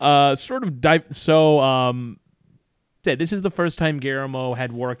 This is the first time Guillermo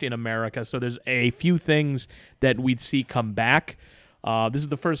had worked in America, so there's a few things that we'd see come back. This is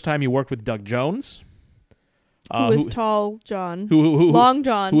the first time he worked with Doug Jones. Who is Tall John? Who Long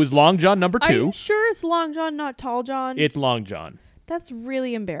John. Who is Long John number 2? Are you sure it's Long John, not Tall John? It's Long John. That's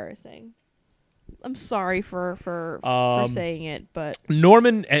really embarrassing. I'm sorry for saying it, but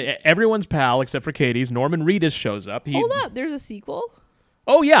Norman, everyone's pal except for Katie's. Norman Reedus shows up. Hold up, there's a sequel?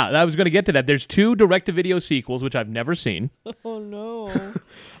 Oh yeah, I was going to get to that. There's 2 direct-to-video sequels, which I've never seen. Oh no.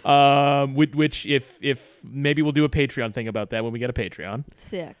 Which if maybe we'll do a Patreon thing about that when we get a Patreon.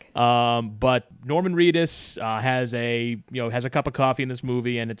 Sick. But Norman Reedus has a cup of coffee in this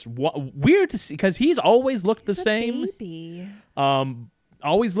movie, and it's weird to see because he's always looked the same. Baby.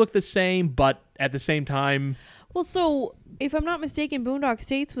 Always looked the same, but at the same time. Well, so if I'm not mistaken, Boondock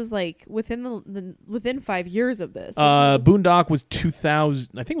Saints was like within 5 years of this. Boondock was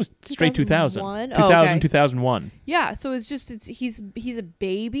 2000. I think it was straight 2000. 2001. Yeah, so he's a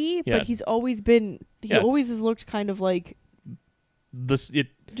baby, Yeah. but he's always been always has looked kind of like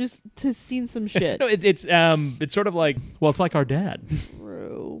just has seen some shit. No, it's sort of like, well, it's like our dad.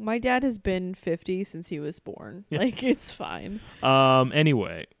 True. My dad has been 50 since he was born. Yeah. Like, it's fine.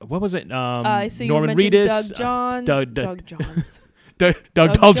 Anyway, what was it? So Norman you mentioned Reedus, Doug John. Doug Johns. Doug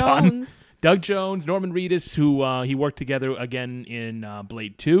Jones. Doug Jones, Norman Reedus, who he worked together again in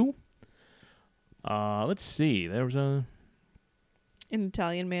Blade 2. Let's see. There was an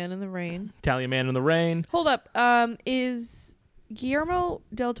Italian Man in the Rain. Italian Man in the Rain. Hold up. Is Guillermo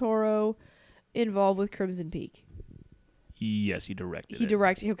del Toro involved with Crimson Peak? Yes, he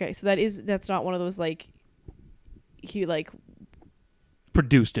directed. Okay, so that's not one of those like he like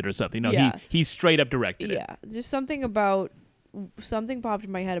produced it or something. No, yeah. he straight up directed it. Yeah, just something popped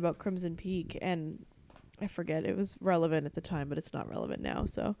in my head about Crimson Peak, and I forget it was relevant at the time, but it's not relevant now.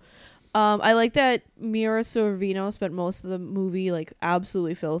 So, I like that Mira Sorvino spent most of the movie like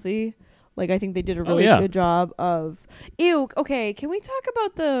absolutely filthy. Like, I think they did a really good job of. Ew. Okay, can we talk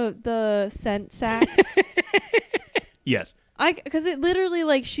about the scent sacks? Yes. Because it literally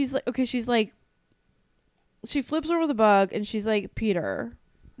like she flips over the bug and she's like, Peter,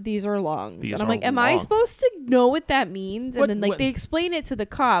 these are lungs. And I'm like, am I supposed to know what that means? And then like they explain it to the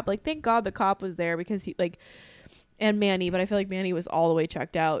cop. Like, thank God the cop was there because he like, and Manny, but I feel like Manny was all the way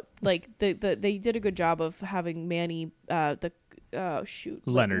checked out. Like they did a good job of having Manny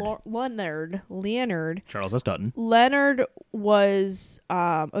Leonard. Charles S. Dutton. Leonard was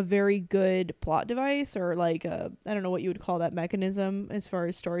a very good plot device, or like I don't know what you would call that mechanism as far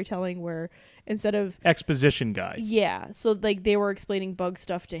as storytelling, where instead of exposition guy. Yeah, so like they were explaining bug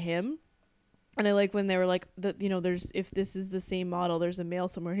stuff to him, and I like when they were like, there's if this is the same model, there's a male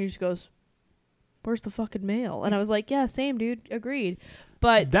somewhere. He just goes, "Where's the fucking male?" And I was like, "Yeah, same, dude, agreed."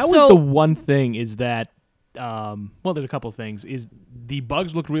 But that was the one thing is that. Well, there's a couple of things. Is the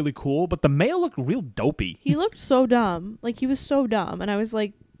bugs look really cool, but the male looked real dopey. He looked so dumb. Like, he was so dumb. And I was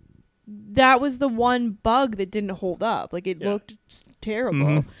like, that was the one bug that didn't hold up. Like, it looked terrible.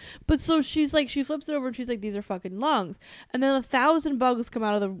 Mm-hmm. But so she's like, she flips it over and she's like, these are fucking lungs. And then 1,000 bugs come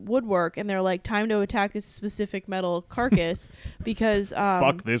out of the woodwork and they're like, time to attack this specific metal carcass because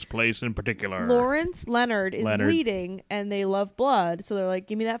fuck this place in particular. Lawrence Leonard is bleeding and they love blood. So they're like,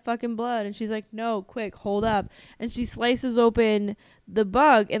 give me that fucking blood. And she's like, no, quick, hold up. And she slices open the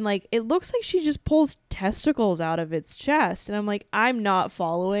bug and like it looks like she just pulls testicles out of its chest. And I'm like, I'm not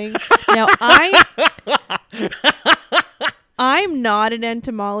following. Now I'm not an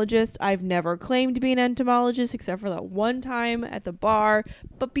entomologist. I've never claimed to be an entomologist except for that one time at the bar.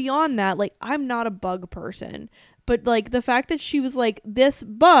 But beyond that, like, I'm not a bug person. But like the fact that she was like, this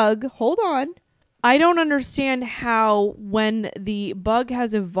bug, hold on. I don't understand how when the bug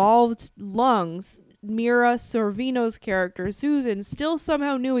has evolved lungs, Mira Sorvino's character, Susan, still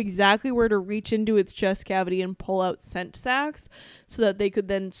somehow knew exactly where to reach into its chest cavity and pull out scent sacs so that they could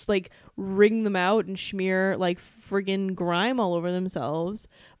then like wring them out and smear like friggin' grime all over themselves.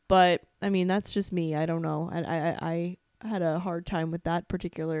 But I mean, that's just me. I don't know. I had a hard time with that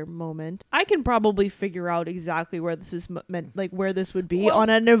particular moment. I can probably figure out exactly where this is meant, like where this would be on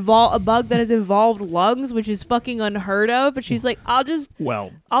a bug that has evolved lungs, which is fucking unheard of. But she's like, I'll just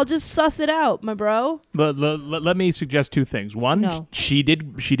suss it out, my bro. Let me suggest two things. One, she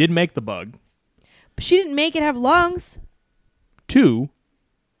did make the bug. But she didn't make it have lungs. Two,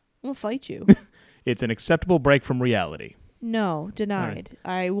 I'll fight you. It's an acceptable break from reality. No, denied.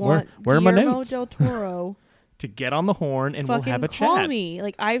 Right. I want where are my Guillermo notes? del Toro to get on the horn and we'll have a chat. Call me.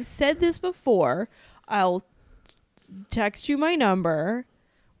 Like, I've said this before. I'll text you my number.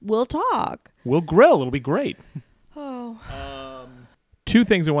 We'll talk. We'll grill. It'll be great. Oh. Two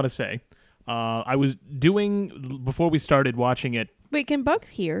things I want to say. I was doing, before we started watching it. Wait, can bugs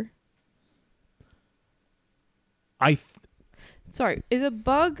hear? Sorry. Is a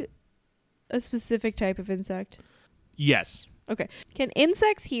bug a specific type of insect? Yes. Okay. Can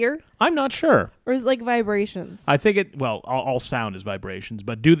insects hear, I'm not sure. or is it like vibrations? I think all sound is vibrations,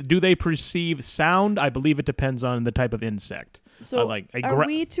 but do they perceive sound? I believe it depends on the type of insect. So a are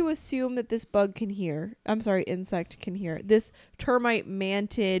we to assume that this bug can hear? I'm sorry, insect can hear. This termite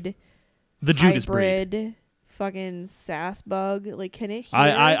mantid the Judas breed. hybrid fucking sass bug, like, can it hear?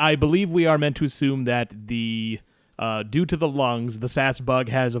 I believe we are meant to assume that due to the lungs, the sass bug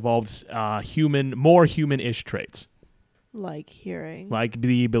has evolved more human-ish traits, like hearing. like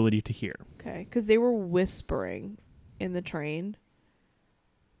the ability to hear. Okay, because they were whispering in the train.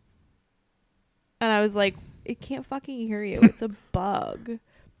 And I was like, it can't fucking hear you. It's a bug.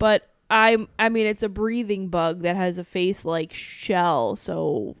 But I mean, it's a breathing bug that has a face like shell.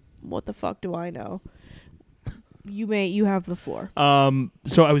 So what the fuck do I know? You have the floor.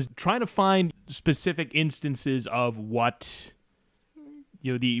 So I was trying to find specific instances of what,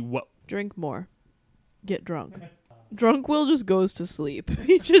 Drink more. Get drunk. Drunk Will just goes to sleep.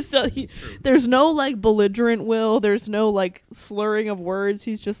 He just there's no like belligerent Will. There's no like slurring of words.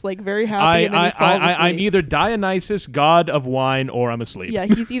 He's just like very happy and then he falls asleep. I'm either Dionysus, god of wine, or I'm asleep. Yeah,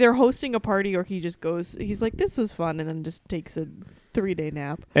 he's either hosting a party or he just goes. He's like, this was fun, and then just takes a 3-day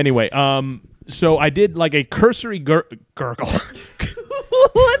nap. Anyway, so I did like a cursory gurgle.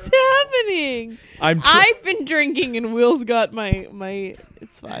 What's happening? I've been drinking and Will's got my.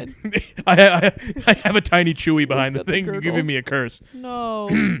 It's fine. I have a tiny chewy behind the got the thing. You're gurgle. giving me a curse. No,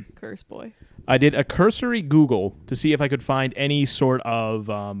 curse boy. I did a cursory Google to see if I could find any sort of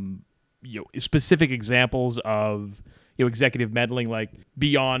specific examples of executive meddling, like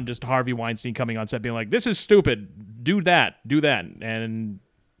beyond just Harvey Weinstein coming on set being like, "This is stupid. Do that, and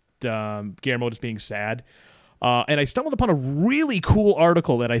Guillermo just being sad." And I stumbled upon a really cool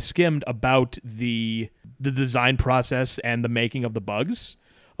article that I skimmed about the design process and the making of the bugs,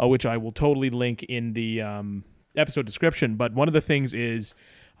 which I will totally link in the episode description. But one of the things is,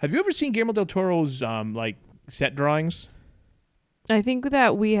 have you ever seen Guillermo del Toro's set drawings? I think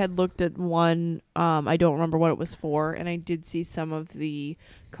that we had looked at one. I don't remember what it was for, and I did see some of the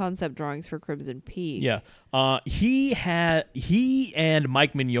concept drawings for Crimson Peak. Yeah, he and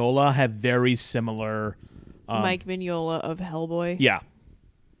Mike Mignola have very similar. Mike Mignola of Hellboy. Yeah.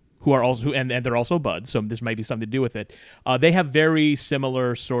 Who are also and they're also buds, so this might be something to do with it. They have very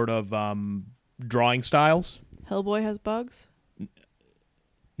similar sort of drawing styles. Hellboy has bugs?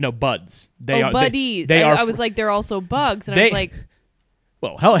 No, buds. Buddies. I was like, they're also bugs, and I was like,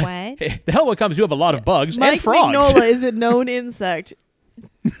 well, what? The Hellboy comics do have a lot of bugs Mike and frogs. Mignola is a known insect.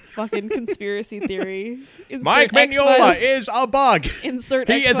 Fucking conspiracy theory. Mike Mignola is a bug. Insert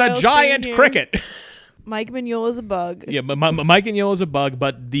he is a giant cricket. Mike Mignola is a bug. Yeah, but Mike Mignola is a bug,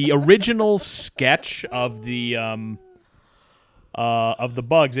 but the original sketch of the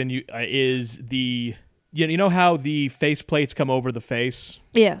bugs is the you know how the face plates come over the face?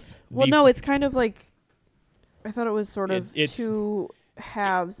 Yes. Well, no, it's kind of like, I thought it was sort of two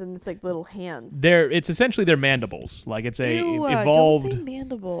halves, and it's like little hands. It's essentially their mandibles. Like it's evolved. Don't say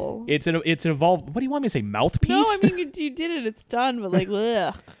mandible. It's an evolved. What do you want me to say? Mouthpiece? No, I mean you did it. It's done. But like,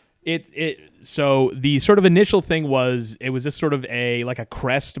 ugh. So the sort of initial thing was it was just sort of a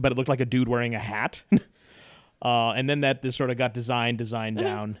crest, but it looked like a dude wearing a hat. And then this sort of got designed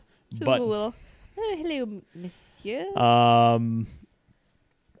down. Just but a little. Oh, hello, monsieur.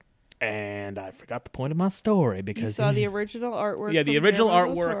 And I forgot the point of my story because you saw the original artwork. Yeah, the original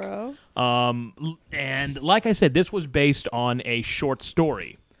artwork. And like I said, this was based on a short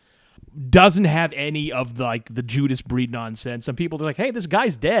story. Doesn't have any of the Judas breed nonsense. Some people are like, "Hey, this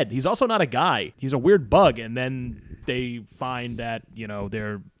guy's dead. He's also not a guy. He's a weird bug." And then they find that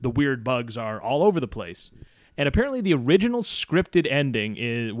the weird bugs are all over the place. And apparently, the original scripted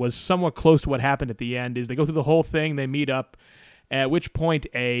ending was somewhat close to what happened at the end. Is they go through the whole thing, they meet up, at which point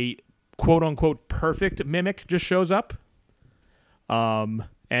a quote unquote perfect mimic just shows up,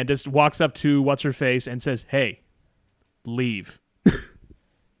 and just walks up to what's her face and says, "Hey, leave."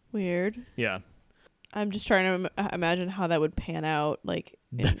 Weird. Yeah. I'm just trying to imagine how that would pan out. Like,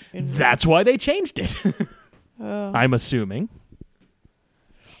 that's why they changed it. I'm assuming.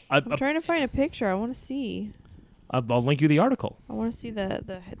 I'm trying to find a picture. I want to see. I'll link you the article. I want to see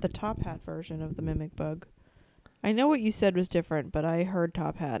the top hat version of the mimic bug. I know what you said was different, but I heard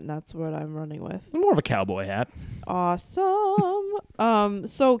top hat, and that's what I'm running with. More of a cowboy hat. Awesome.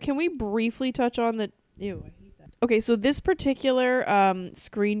 So can we briefly touch on the? Ew, I hate that. Okay, so this particular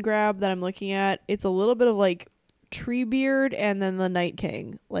screen grab that I'm looking at, it's a little bit of like Treebeard and then the Night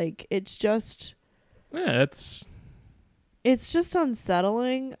King. Like it's just. Yeah, It's just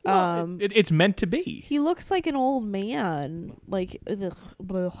unsettling. Well, it's meant to be. He looks like an old man. Like,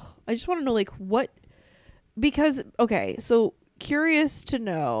 ugh. I just want to know like what, because okay, so curious to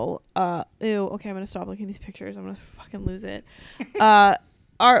know. Okay, I'm gonna stop looking at these pictures. I'm gonna fucking lose it.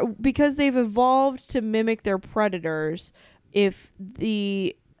 Are because they've evolved to mimic their predators. If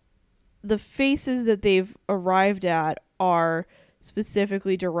the faces that they've arrived at are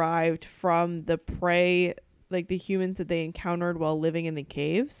specifically derived from the prey, like the humans that they encountered while living in the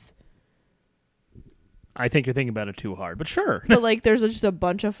caves. I think you're thinking about it too hard, but sure. But like there's just a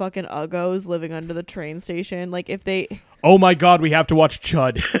bunch of fucking uggos living under the train station. Like if they Oh my god, we have to watch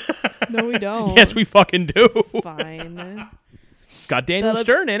Chud. No, we don't. Yes, we fucking do. Fine. It's got Daniel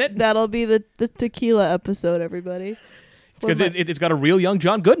Stern in it. That'll be the tequila episode, everybody. It's because it's got a real young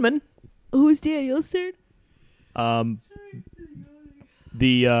John Goodman. Who's Daniel Stern?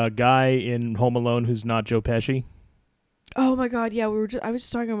 The guy in Home Alone who's not Joe Pesci. Oh my god, yeah, I was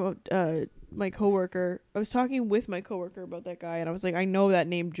just talking about my coworker. I was talking with my coworker about that guy, and I was like, I know that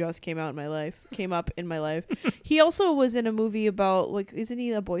name just came up in my life. He also was in a movie about, like, isn't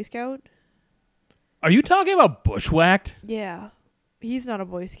he a Boy Scout? Are you talking about Bushwhacked? Yeah. He's not a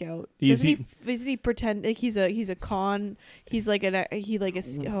Boy Scout. Isn't he pretend like he's a con? He's like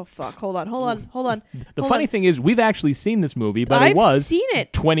oh fuck! Hold on. The funny thing is, we've actually seen this movie, but I've seen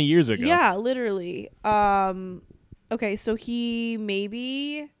it 20 years ago. Yeah, literally. Okay, so he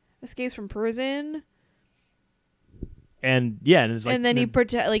maybe escapes from prison, and it's like, and then he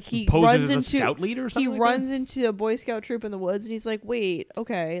he poses runs as a into scout leader or something. He runs into a Boy Scout troop in the woods, and he's like, "Wait,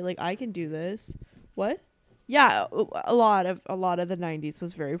 okay, like I can do this." What? Yeah, a lot of the 90s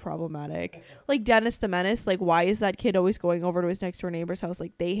was very problematic. Like Dennis the Menace, like why is that kid always going over to his next door neighbor's house?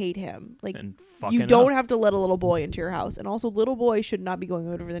 Like they hate him. Like you don't have to let a little boy into your house. And also little boys should not be going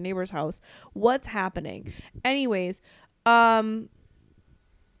over to the neighbor's house. What's happening? Anyways, oh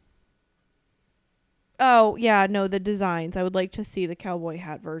yeah, no, the designs. I would like to see the cowboy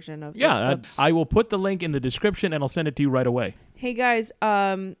hat version of I will put the link in the description and I'll send it to you right away. Hey guys,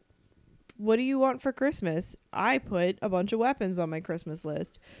 what do you want for Christmas? I put a bunch of weapons on my Christmas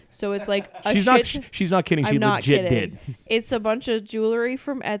list. So it's like she's not kidding. She legit did. It's a bunch of jewelry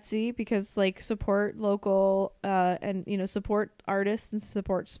from Etsy because like support local and support artists and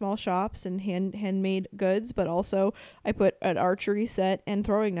support small shops and handmade goods. But also I put an archery set and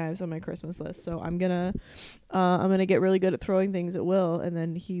throwing knives on my Christmas list. So I'm gonna get really good at throwing things at Will, and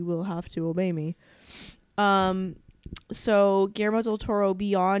then he will have to obey me. So Guillermo del Toro,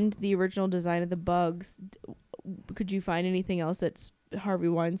 beyond the original design of the bugs, could you find anything else that Harvey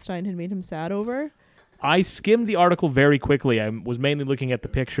Weinstein had made him sad over? I skimmed the article very quickly. I was mainly looking at the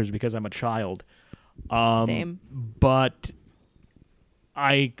pictures because I'm a child. Same. But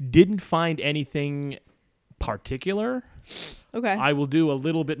I didn't find anything particular. Okay. I will do a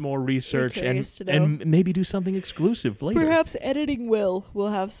little bit more research and maybe do something exclusive later. Perhaps Editing Will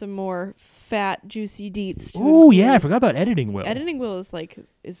have some more fat, juicy deets. Oh yeah, I forgot about Editing Will. Editing Will is like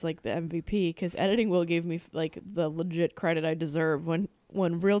the MVP because Editing Will gave me like the legit credit I deserve when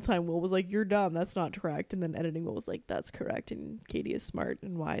Real Time Will was like, "You're dumb, that's not correct," and then Editing Will was like, "That's correct," and Katie is smart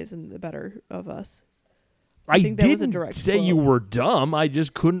and wise and the better of us. I didn't say you were dumb. I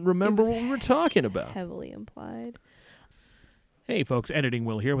just couldn't remember what we were talking about. Heavily implied. Hey folks, Editing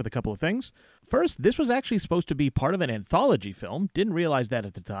Will here with a couple of things. First, this was actually supposed to be part of an anthology film. Didn't realize that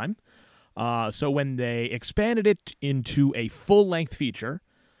at the time. So when they expanded it into a full-length feature,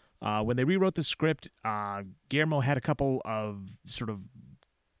 when they rewrote the script, Guillermo had a couple of sort of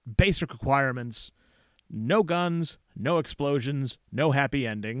basic requirements. No guns, no explosions, no happy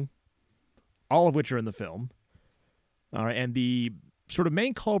ending, all of which are in the film. And the sort of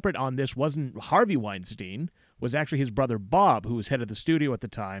main culprit on this wasn't Harvey Weinstein, was actually his brother Bob, who was head of the studio at the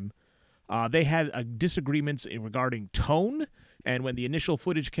time. They had disagreements regarding tone, and when the initial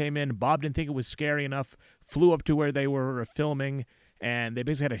footage came in, Bob didn't think it was scary enough, flew up to where they were filming, and they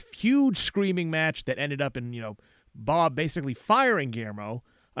basically had a huge screaming match that ended up in, Bob basically firing Guillermo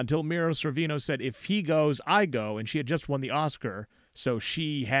until Mira Sorvino said, "If he goes, I go," and she had just won the Oscar, so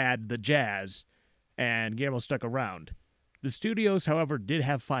she had the jazz, and Guillermo stuck around. The studios, however, did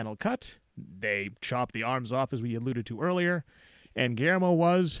have final cut. They chopped the arms off, as we alluded to earlier, and Guillermo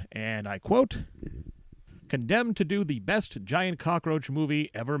was, and I quote, condemned to do the best giant cockroach movie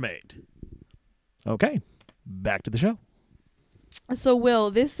ever made. Okay, back to the show. So,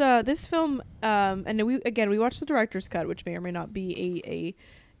 Will, this film, and we watched the director's cut, which may or may not be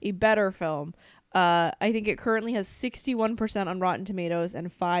a better film. I think it currently has 61% on Rotten Tomatoes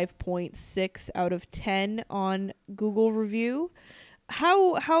and 5.6 out of 10 on Google Review.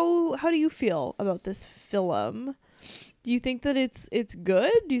 How do you feel about this film? Do you think that it's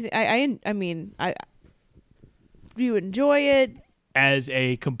good? Do you think I mean, do you enjoy it? as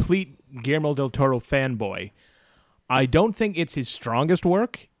a complete Guillermo del Toro fanboy, I don't think it's his strongest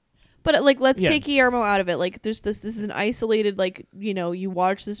work. But like, let's Yeah. take Guillermo out of it. Like, there's this is an isolated, like, you know, you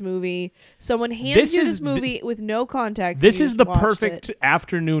watch this movie, someone hands you this movie with no context. This you is just the watched perfect it.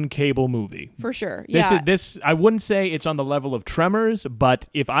 afternoon cable movie. For sure. This Yeah. is, this I wouldn't say it's on the level of Tremors, but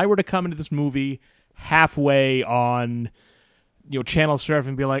if I were to come into this movie halfway on, you know, channel surf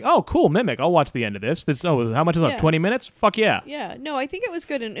and be like, oh, cool, Mimic, I'll watch the end of this. How much is left? Yeah. 20 minutes? Fuck yeah. Yeah, no, I think it was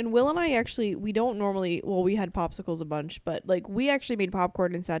good. And Will and I actually, we don't normally, well, we had popsicles a bunch, but like we actually made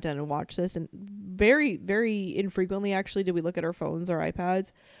popcorn and sat down and watched this. And very, very infrequently, actually, did we look at our phones or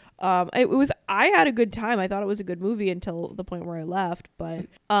iPads. I had a good time. I thought it was a good movie until the point where I left. But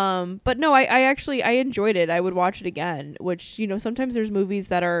no, I actually, I enjoyed it. I would watch it again, which, you know, sometimes there's movies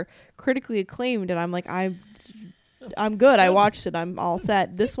that are critically acclaimed and I'm like, I'm good. I watched it. I'm all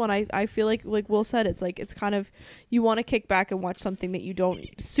set. This one, I feel like Will said, it's like, it's kind of, you want to kick back and watch something that you don't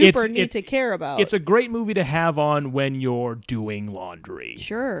need to care about. It's a great movie to have on when you're doing laundry.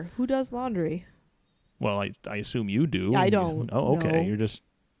 Sure. Who does laundry? Well, I assume you do. I don't. Oh, okay. No. You're just...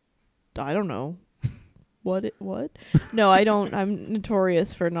 I don't know. What? No, I don't. I'm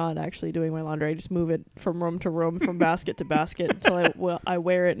notorious for not actually doing my laundry. I just move it from room to room, from basket to basket until I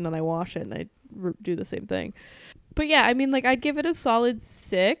wear it and then I wash it and I do the same thing. But yeah, I mean, like, I'd give it a solid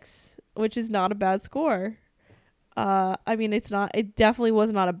 6, which is not a bad score. I mean, it definitely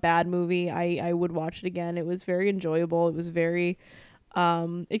was not a bad movie. I would watch it again. It was very enjoyable. It was very,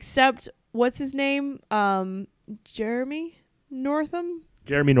 except, what's his name? Jeremy Northam?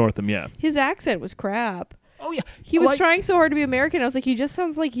 Jeremy Northam, yeah. His accent was crap. Oh, yeah. He was trying so hard to be American. I was like, he just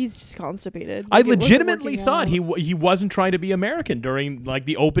sounds like he's just constipated. I Like, it wasn't legitimately working thought out. he wasn't trying to be American during, like,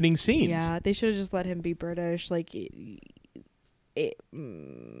 the opening scenes. Yeah, they should have just let him be British. Like,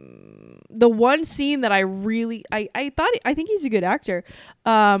 the one scene that I think he's a good actor.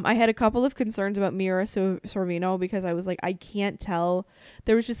 I had a couple of concerns about Mira Sorvino because I was like, I can't tell.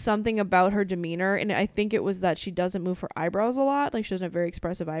 There was just something about her demeanor, and I think it was that she doesn't move her eyebrows a lot. Like, she doesn't have very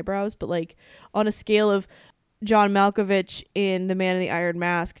expressive eyebrows, but like on a scale of John Malkovich in The Man in the Iron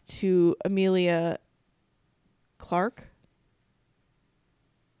Mask to Emilia Clarke,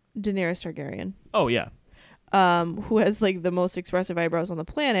 Daenerys Targaryen, Oh, yeah. who has like the most expressive eyebrows on the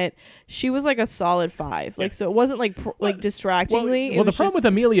planet, she was like a solid 5. Like, so it wasn't like distractingly. Well, the problem with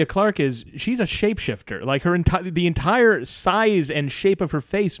Emilia Clarke is she's a shapeshifter. Like, the entire size and shape of her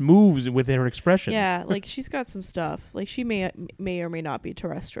face moves with her expressions. Yeah, like she's got some stuff. Like, she may or may not be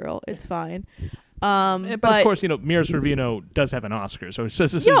terrestrial. It's fine. But of course, you know, Mira Sorvino does have an Oscar, so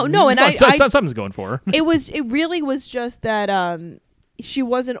something's going for her. it really was just that she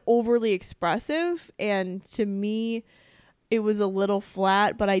wasn't overly expressive, and to me it was a little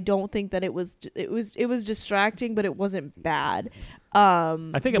flat, but I don't think that it was distracting, but it wasn't bad.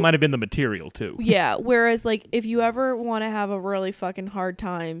 I think it might have been the material too. Yeah, whereas like if you ever want to have a really fucking hard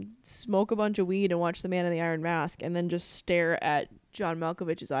time, smoke a bunch of weed and watch The Man in the Iron Mask and then just stare at John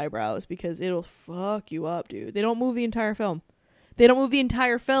Malkovich's eyebrows, because it'll fuck you up, dude. They don't move the entire film.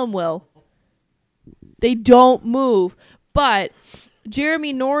 Will. They don't move. But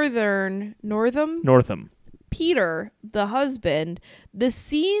Jeremy Northam, Peter, the husband, the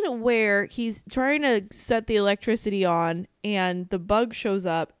scene where he's trying to set the electricity on and the bug shows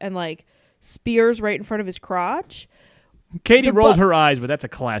up and like spears right in front of his crotch. Katie rolled her eyes, but that's a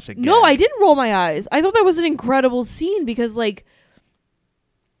classic gag. No, I didn't roll my eyes. I thought that was an incredible scene because like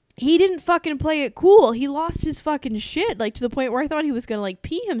he didn't fucking play it cool. He lost his fucking shit, like to the point where I thought he was gonna like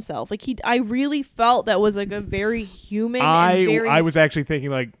pee himself. Like I really felt that was like a very human. I was actually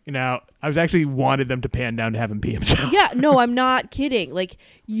thinking like, you know, I was actually wanted them to pan down to have him pee himself. Yeah, no, I'm not kidding. Like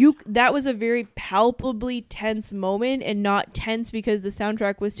that was a very palpably tense moment, and not tense because the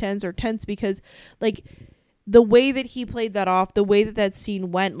soundtrack was tense, or tense because like the way that he played that off, the way that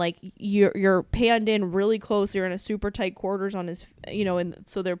scene went, like you're panned in really close, you're in a super tight quarters on his, you know, and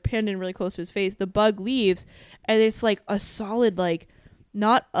so they're panned in really close to his face. The bug leaves, and it's like a solid, like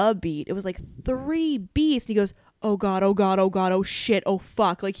not a beat, it was like 3 beats. And he goes, oh god, oh god, oh god, oh shit, oh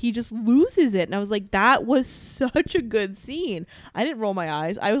fuck. Like he just loses it, and I was like, that was such a good scene. I didn't roll my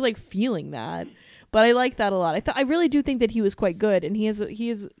eyes. I was like feeling that, but I like that a lot. I really do think that he was quite good, and he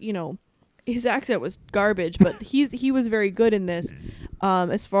is, you know. His accent was garbage, but he was very good in this,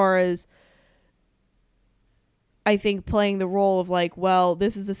 as far as I think playing the role of like, well,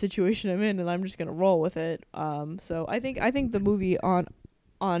 this is the situation I'm in and I'm just gonna roll with it. So I think the movie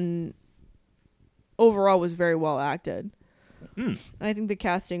on overall was very well acted. And I think the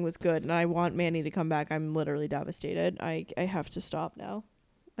casting was good, and I want Manny to come back. I'm literally devastated. I have to stop now.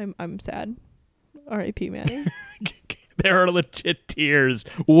 I'm sad. R.I.P. Manny. There are legit tears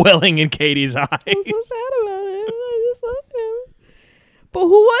welling in Katie's eyes. I'm so sad about it. I just love him. But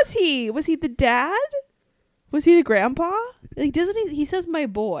who was he? Was he the dad? Was he the grandpa? Like, doesn't he says my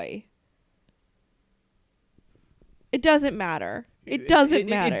boy. It doesn't matter. It doesn't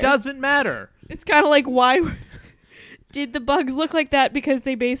matter. It doesn't matter. It's kind of like, why did the bugs look like that? Because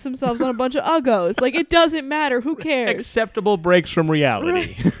they base themselves on a bunch of uggos. Like, it doesn't matter. Who cares? Acceptable breaks from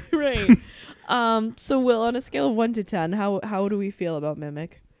reality. Right. So Will, on a scale of 1 to 10, how do we feel about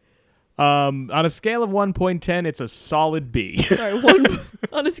Mimic? On a scale of 1.10, it's a solid B. Sorry,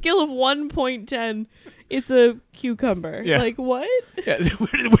 on a scale of 1.10, it's a cucumber. Yeah. Like, what? Yeah,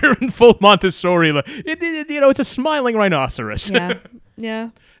 we're in full Montessori. It's a smiling rhinoceros. Yeah.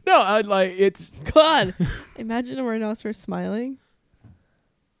 Yeah. No, it's God. Imagine a rhinoceros smiling.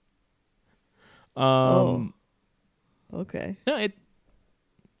 Oh. Okay. No,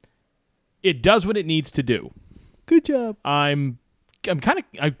 it does what it needs to do. Good job. I'm not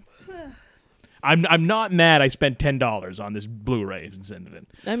mad I spent $10 on this Blu-ray incident.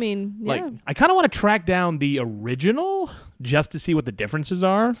 I mean, yeah. Like, I kind of want to track down the original just to see what the differences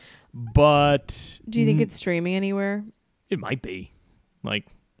are, but Do you think it's streaming anywhere? it might be. Like,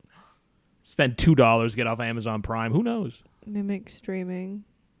 spend $2, get off Amazon Prime. Who knows? Mimic streaming.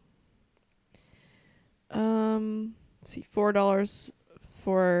 Let's see, $4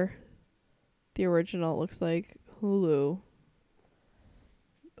 for the original. It looks like Hulu.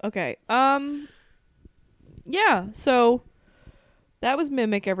 Okay. Yeah. So that was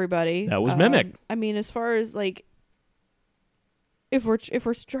Mimic, everybody. That was Mimic. I mean, as far as like, if we're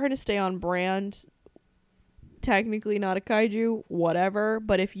trying to stay on brand, technically not a kaiju, whatever.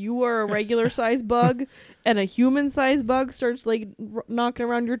 But if you are a regular size bug and a human size bug starts like knocking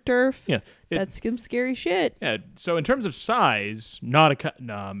around your turf, Yeah, that's some scary shit. yeah. So in terms of size, not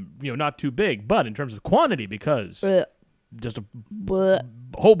not too big, but in terms of quantity, because Blech. just a Blech.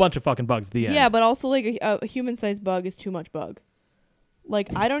 whole bunch of fucking bugs at the end. Yeah, but also like a human sized bug is too much bug. Like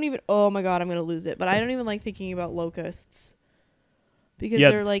I don't even. Oh my god, I'm gonna lose it. But I don't even like thinking about locusts. Because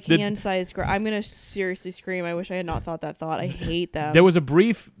they're like hand-sized. I'm going to seriously scream. I wish I had not thought that thought. I hate them. There was a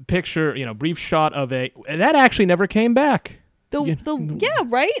brief picture, brief shot of and that actually never came back. Yeah,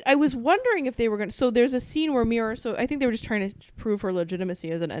 right? I was wondering if they were going to. So there's a scene where Mira, so I think they were just trying to prove her legitimacy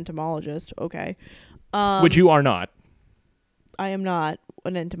as an entomologist. Okay. Which you are not. I am not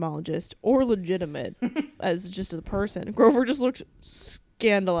an entomologist or legitimate as just a person. Grover just looked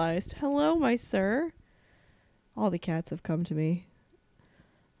scandalized. Hello, my sir. All the cats have come to me.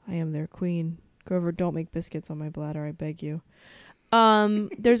 I am their queen. Grover, don't make biscuits on my bladder, I beg you.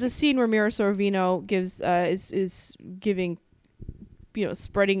 There's a scene where Mira Sorvino gives is giving,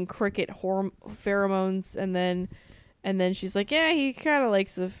 spreading cricket pheromones, and then she's like, yeah, he kind of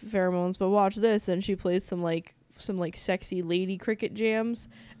likes the pheromones, but watch this. And she plays some sexy lady cricket jams,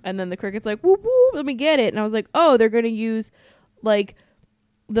 and then the cricket's like, whoop whoop, let me get it. And I was like, oh, they're gonna use like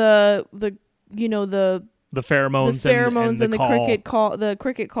the pheromones, and the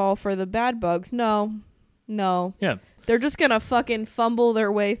cricket call for the bad bugs. No. Yeah. They're just gonna fucking fumble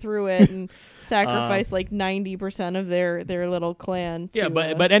their way through it and sacrifice like 90% of their little clan.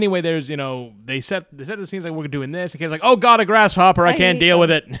 But anyway, there's they set the scenes like we're doing this. The kid's like, oh god, a grasshopper, I can't deal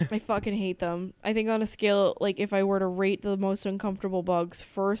with it. I fucking hate them. I think on a scale, like if I were to rate the most uncomfortable bugs,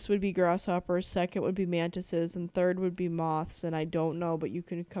 first would be grasshoppers, second would be mantises, and third would be moths. And I don't know, but you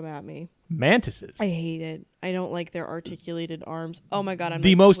can come at me. Mantises. I hate it. I don't like their articulated arms. Oh my god, I'm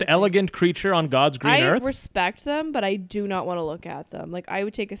the most elegant creature on God's green earth. I respect them, but I do not want to look at them. Like I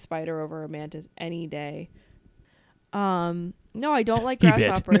would take a spider over a mantis any day. No, I don't like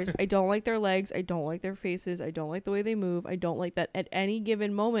grasshoppers. I don't like their legs. I don't like their faces. I don't like the way they move. I don't like that at any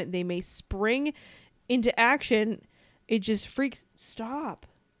given moment they may spring into action. It just freaks. Stop.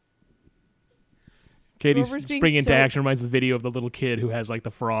 Katie's springing into action reminds me of the video of the little kid who has like the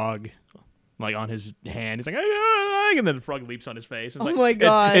frog like on his hand. He's like, and then the frog leaps on his face. It's my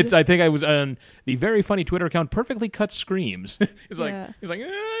god! I think I was on the very funny Twitter account Perfectly Cut Screams. He's like,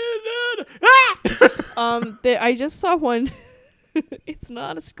 I just saw one. It's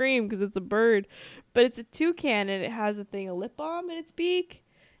not a scream because it's a bird, but it's a toucan and it has a lip balm in its beak,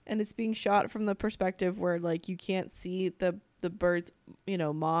 and it's being shot from the perspective where like you can't see the bird's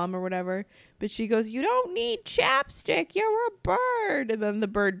mom or whatever, but she goes, you don't need chapstick, you're a bird, and then the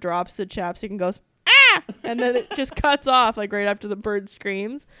bird drops the chapstick and goes ah, and then it just cuts off like right after the bird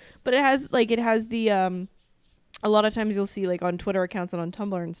screams. But it has the a lot of times you'll see like on Twitter accounts and on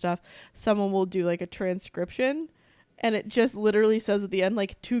Tumblr and stuff, someone will do like a transcription and it just literally says at the end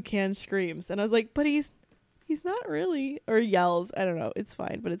like toucan screams, and I was like, but he's not really, or yells, I don't know, it's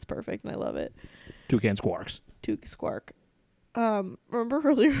fine, but it's perfect and I love it. Toucan squawks. Took Squark. Remember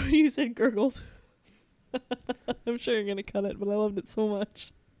earlier when you said gurgled? I'm sure you're gonna cut it, but I loved it so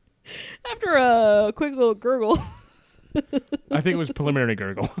much. After a quick little gurgle. I think it was preliminary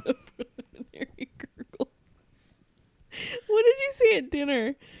gurgle. Preliminary gurgle. What did you say at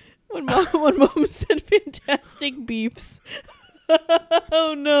dinner when mom said fantastic beefs?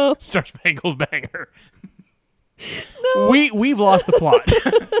 Oh no. Star Spangled Banner. No. We've lost the plot.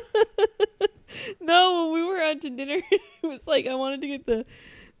 No, when we were out to dinner, it was like I wanted to get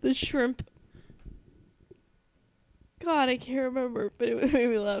the shrimp. God, I can't remember, but it made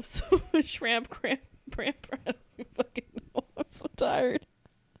me laugh so much. Shrimp, cramp. I don't even fucking know. I'm so tired.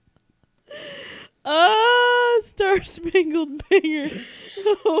 Star Spangled Banner.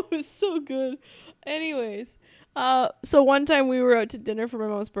 Oh, it was so good. Anyways, so one time we were out to dinner for my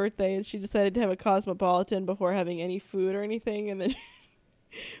mom's birthday, and she decided to have a Cosmopolitan before having any food or anything, and then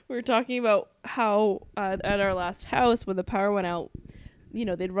we were talking about how at our last house, when the power went out,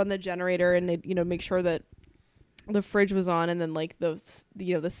 they'd run the generator and they'd make sure that the fridge was on, and then like the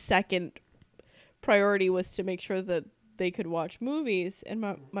second priority was to make sure that they could watch movies. And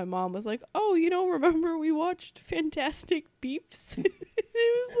my mom was like, "Oh, remember we watched Fantastic Beefs?" It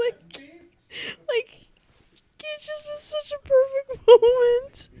was like it just was such a perfect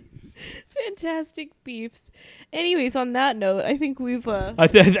moment. Fantastic Beefs. Anyways, on that note, I think we've I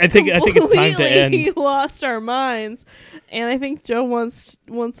think it's time to end. Lost our minds, and I think Joe wants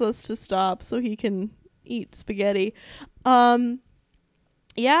us to stop so he can eat spaghetti.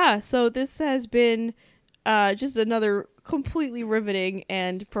 Yeah, so this has been just another completely riveting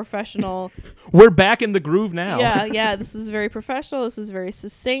and professional. We're back in the groove now. Yeah, this was very professional. This was very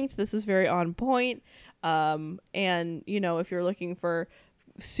succinct. This was very on point. And if you're looking for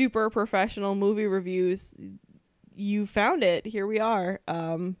super professional movie reviews, you found it. Here we are.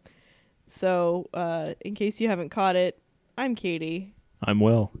 So in case you haven't caught it, I'm Katie. I'm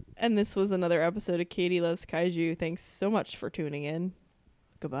Will. And this was another episode of Katie Loves Kaiju. Thanks so much for tuning in.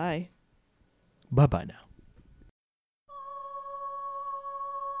 Goodbye. Bye-bye now.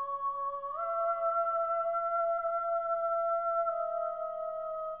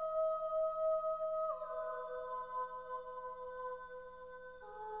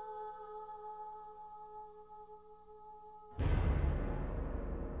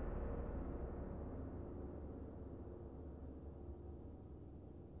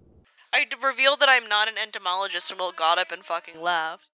 I revealed that I'm not an entomologist, and Will got up and fucking laughed.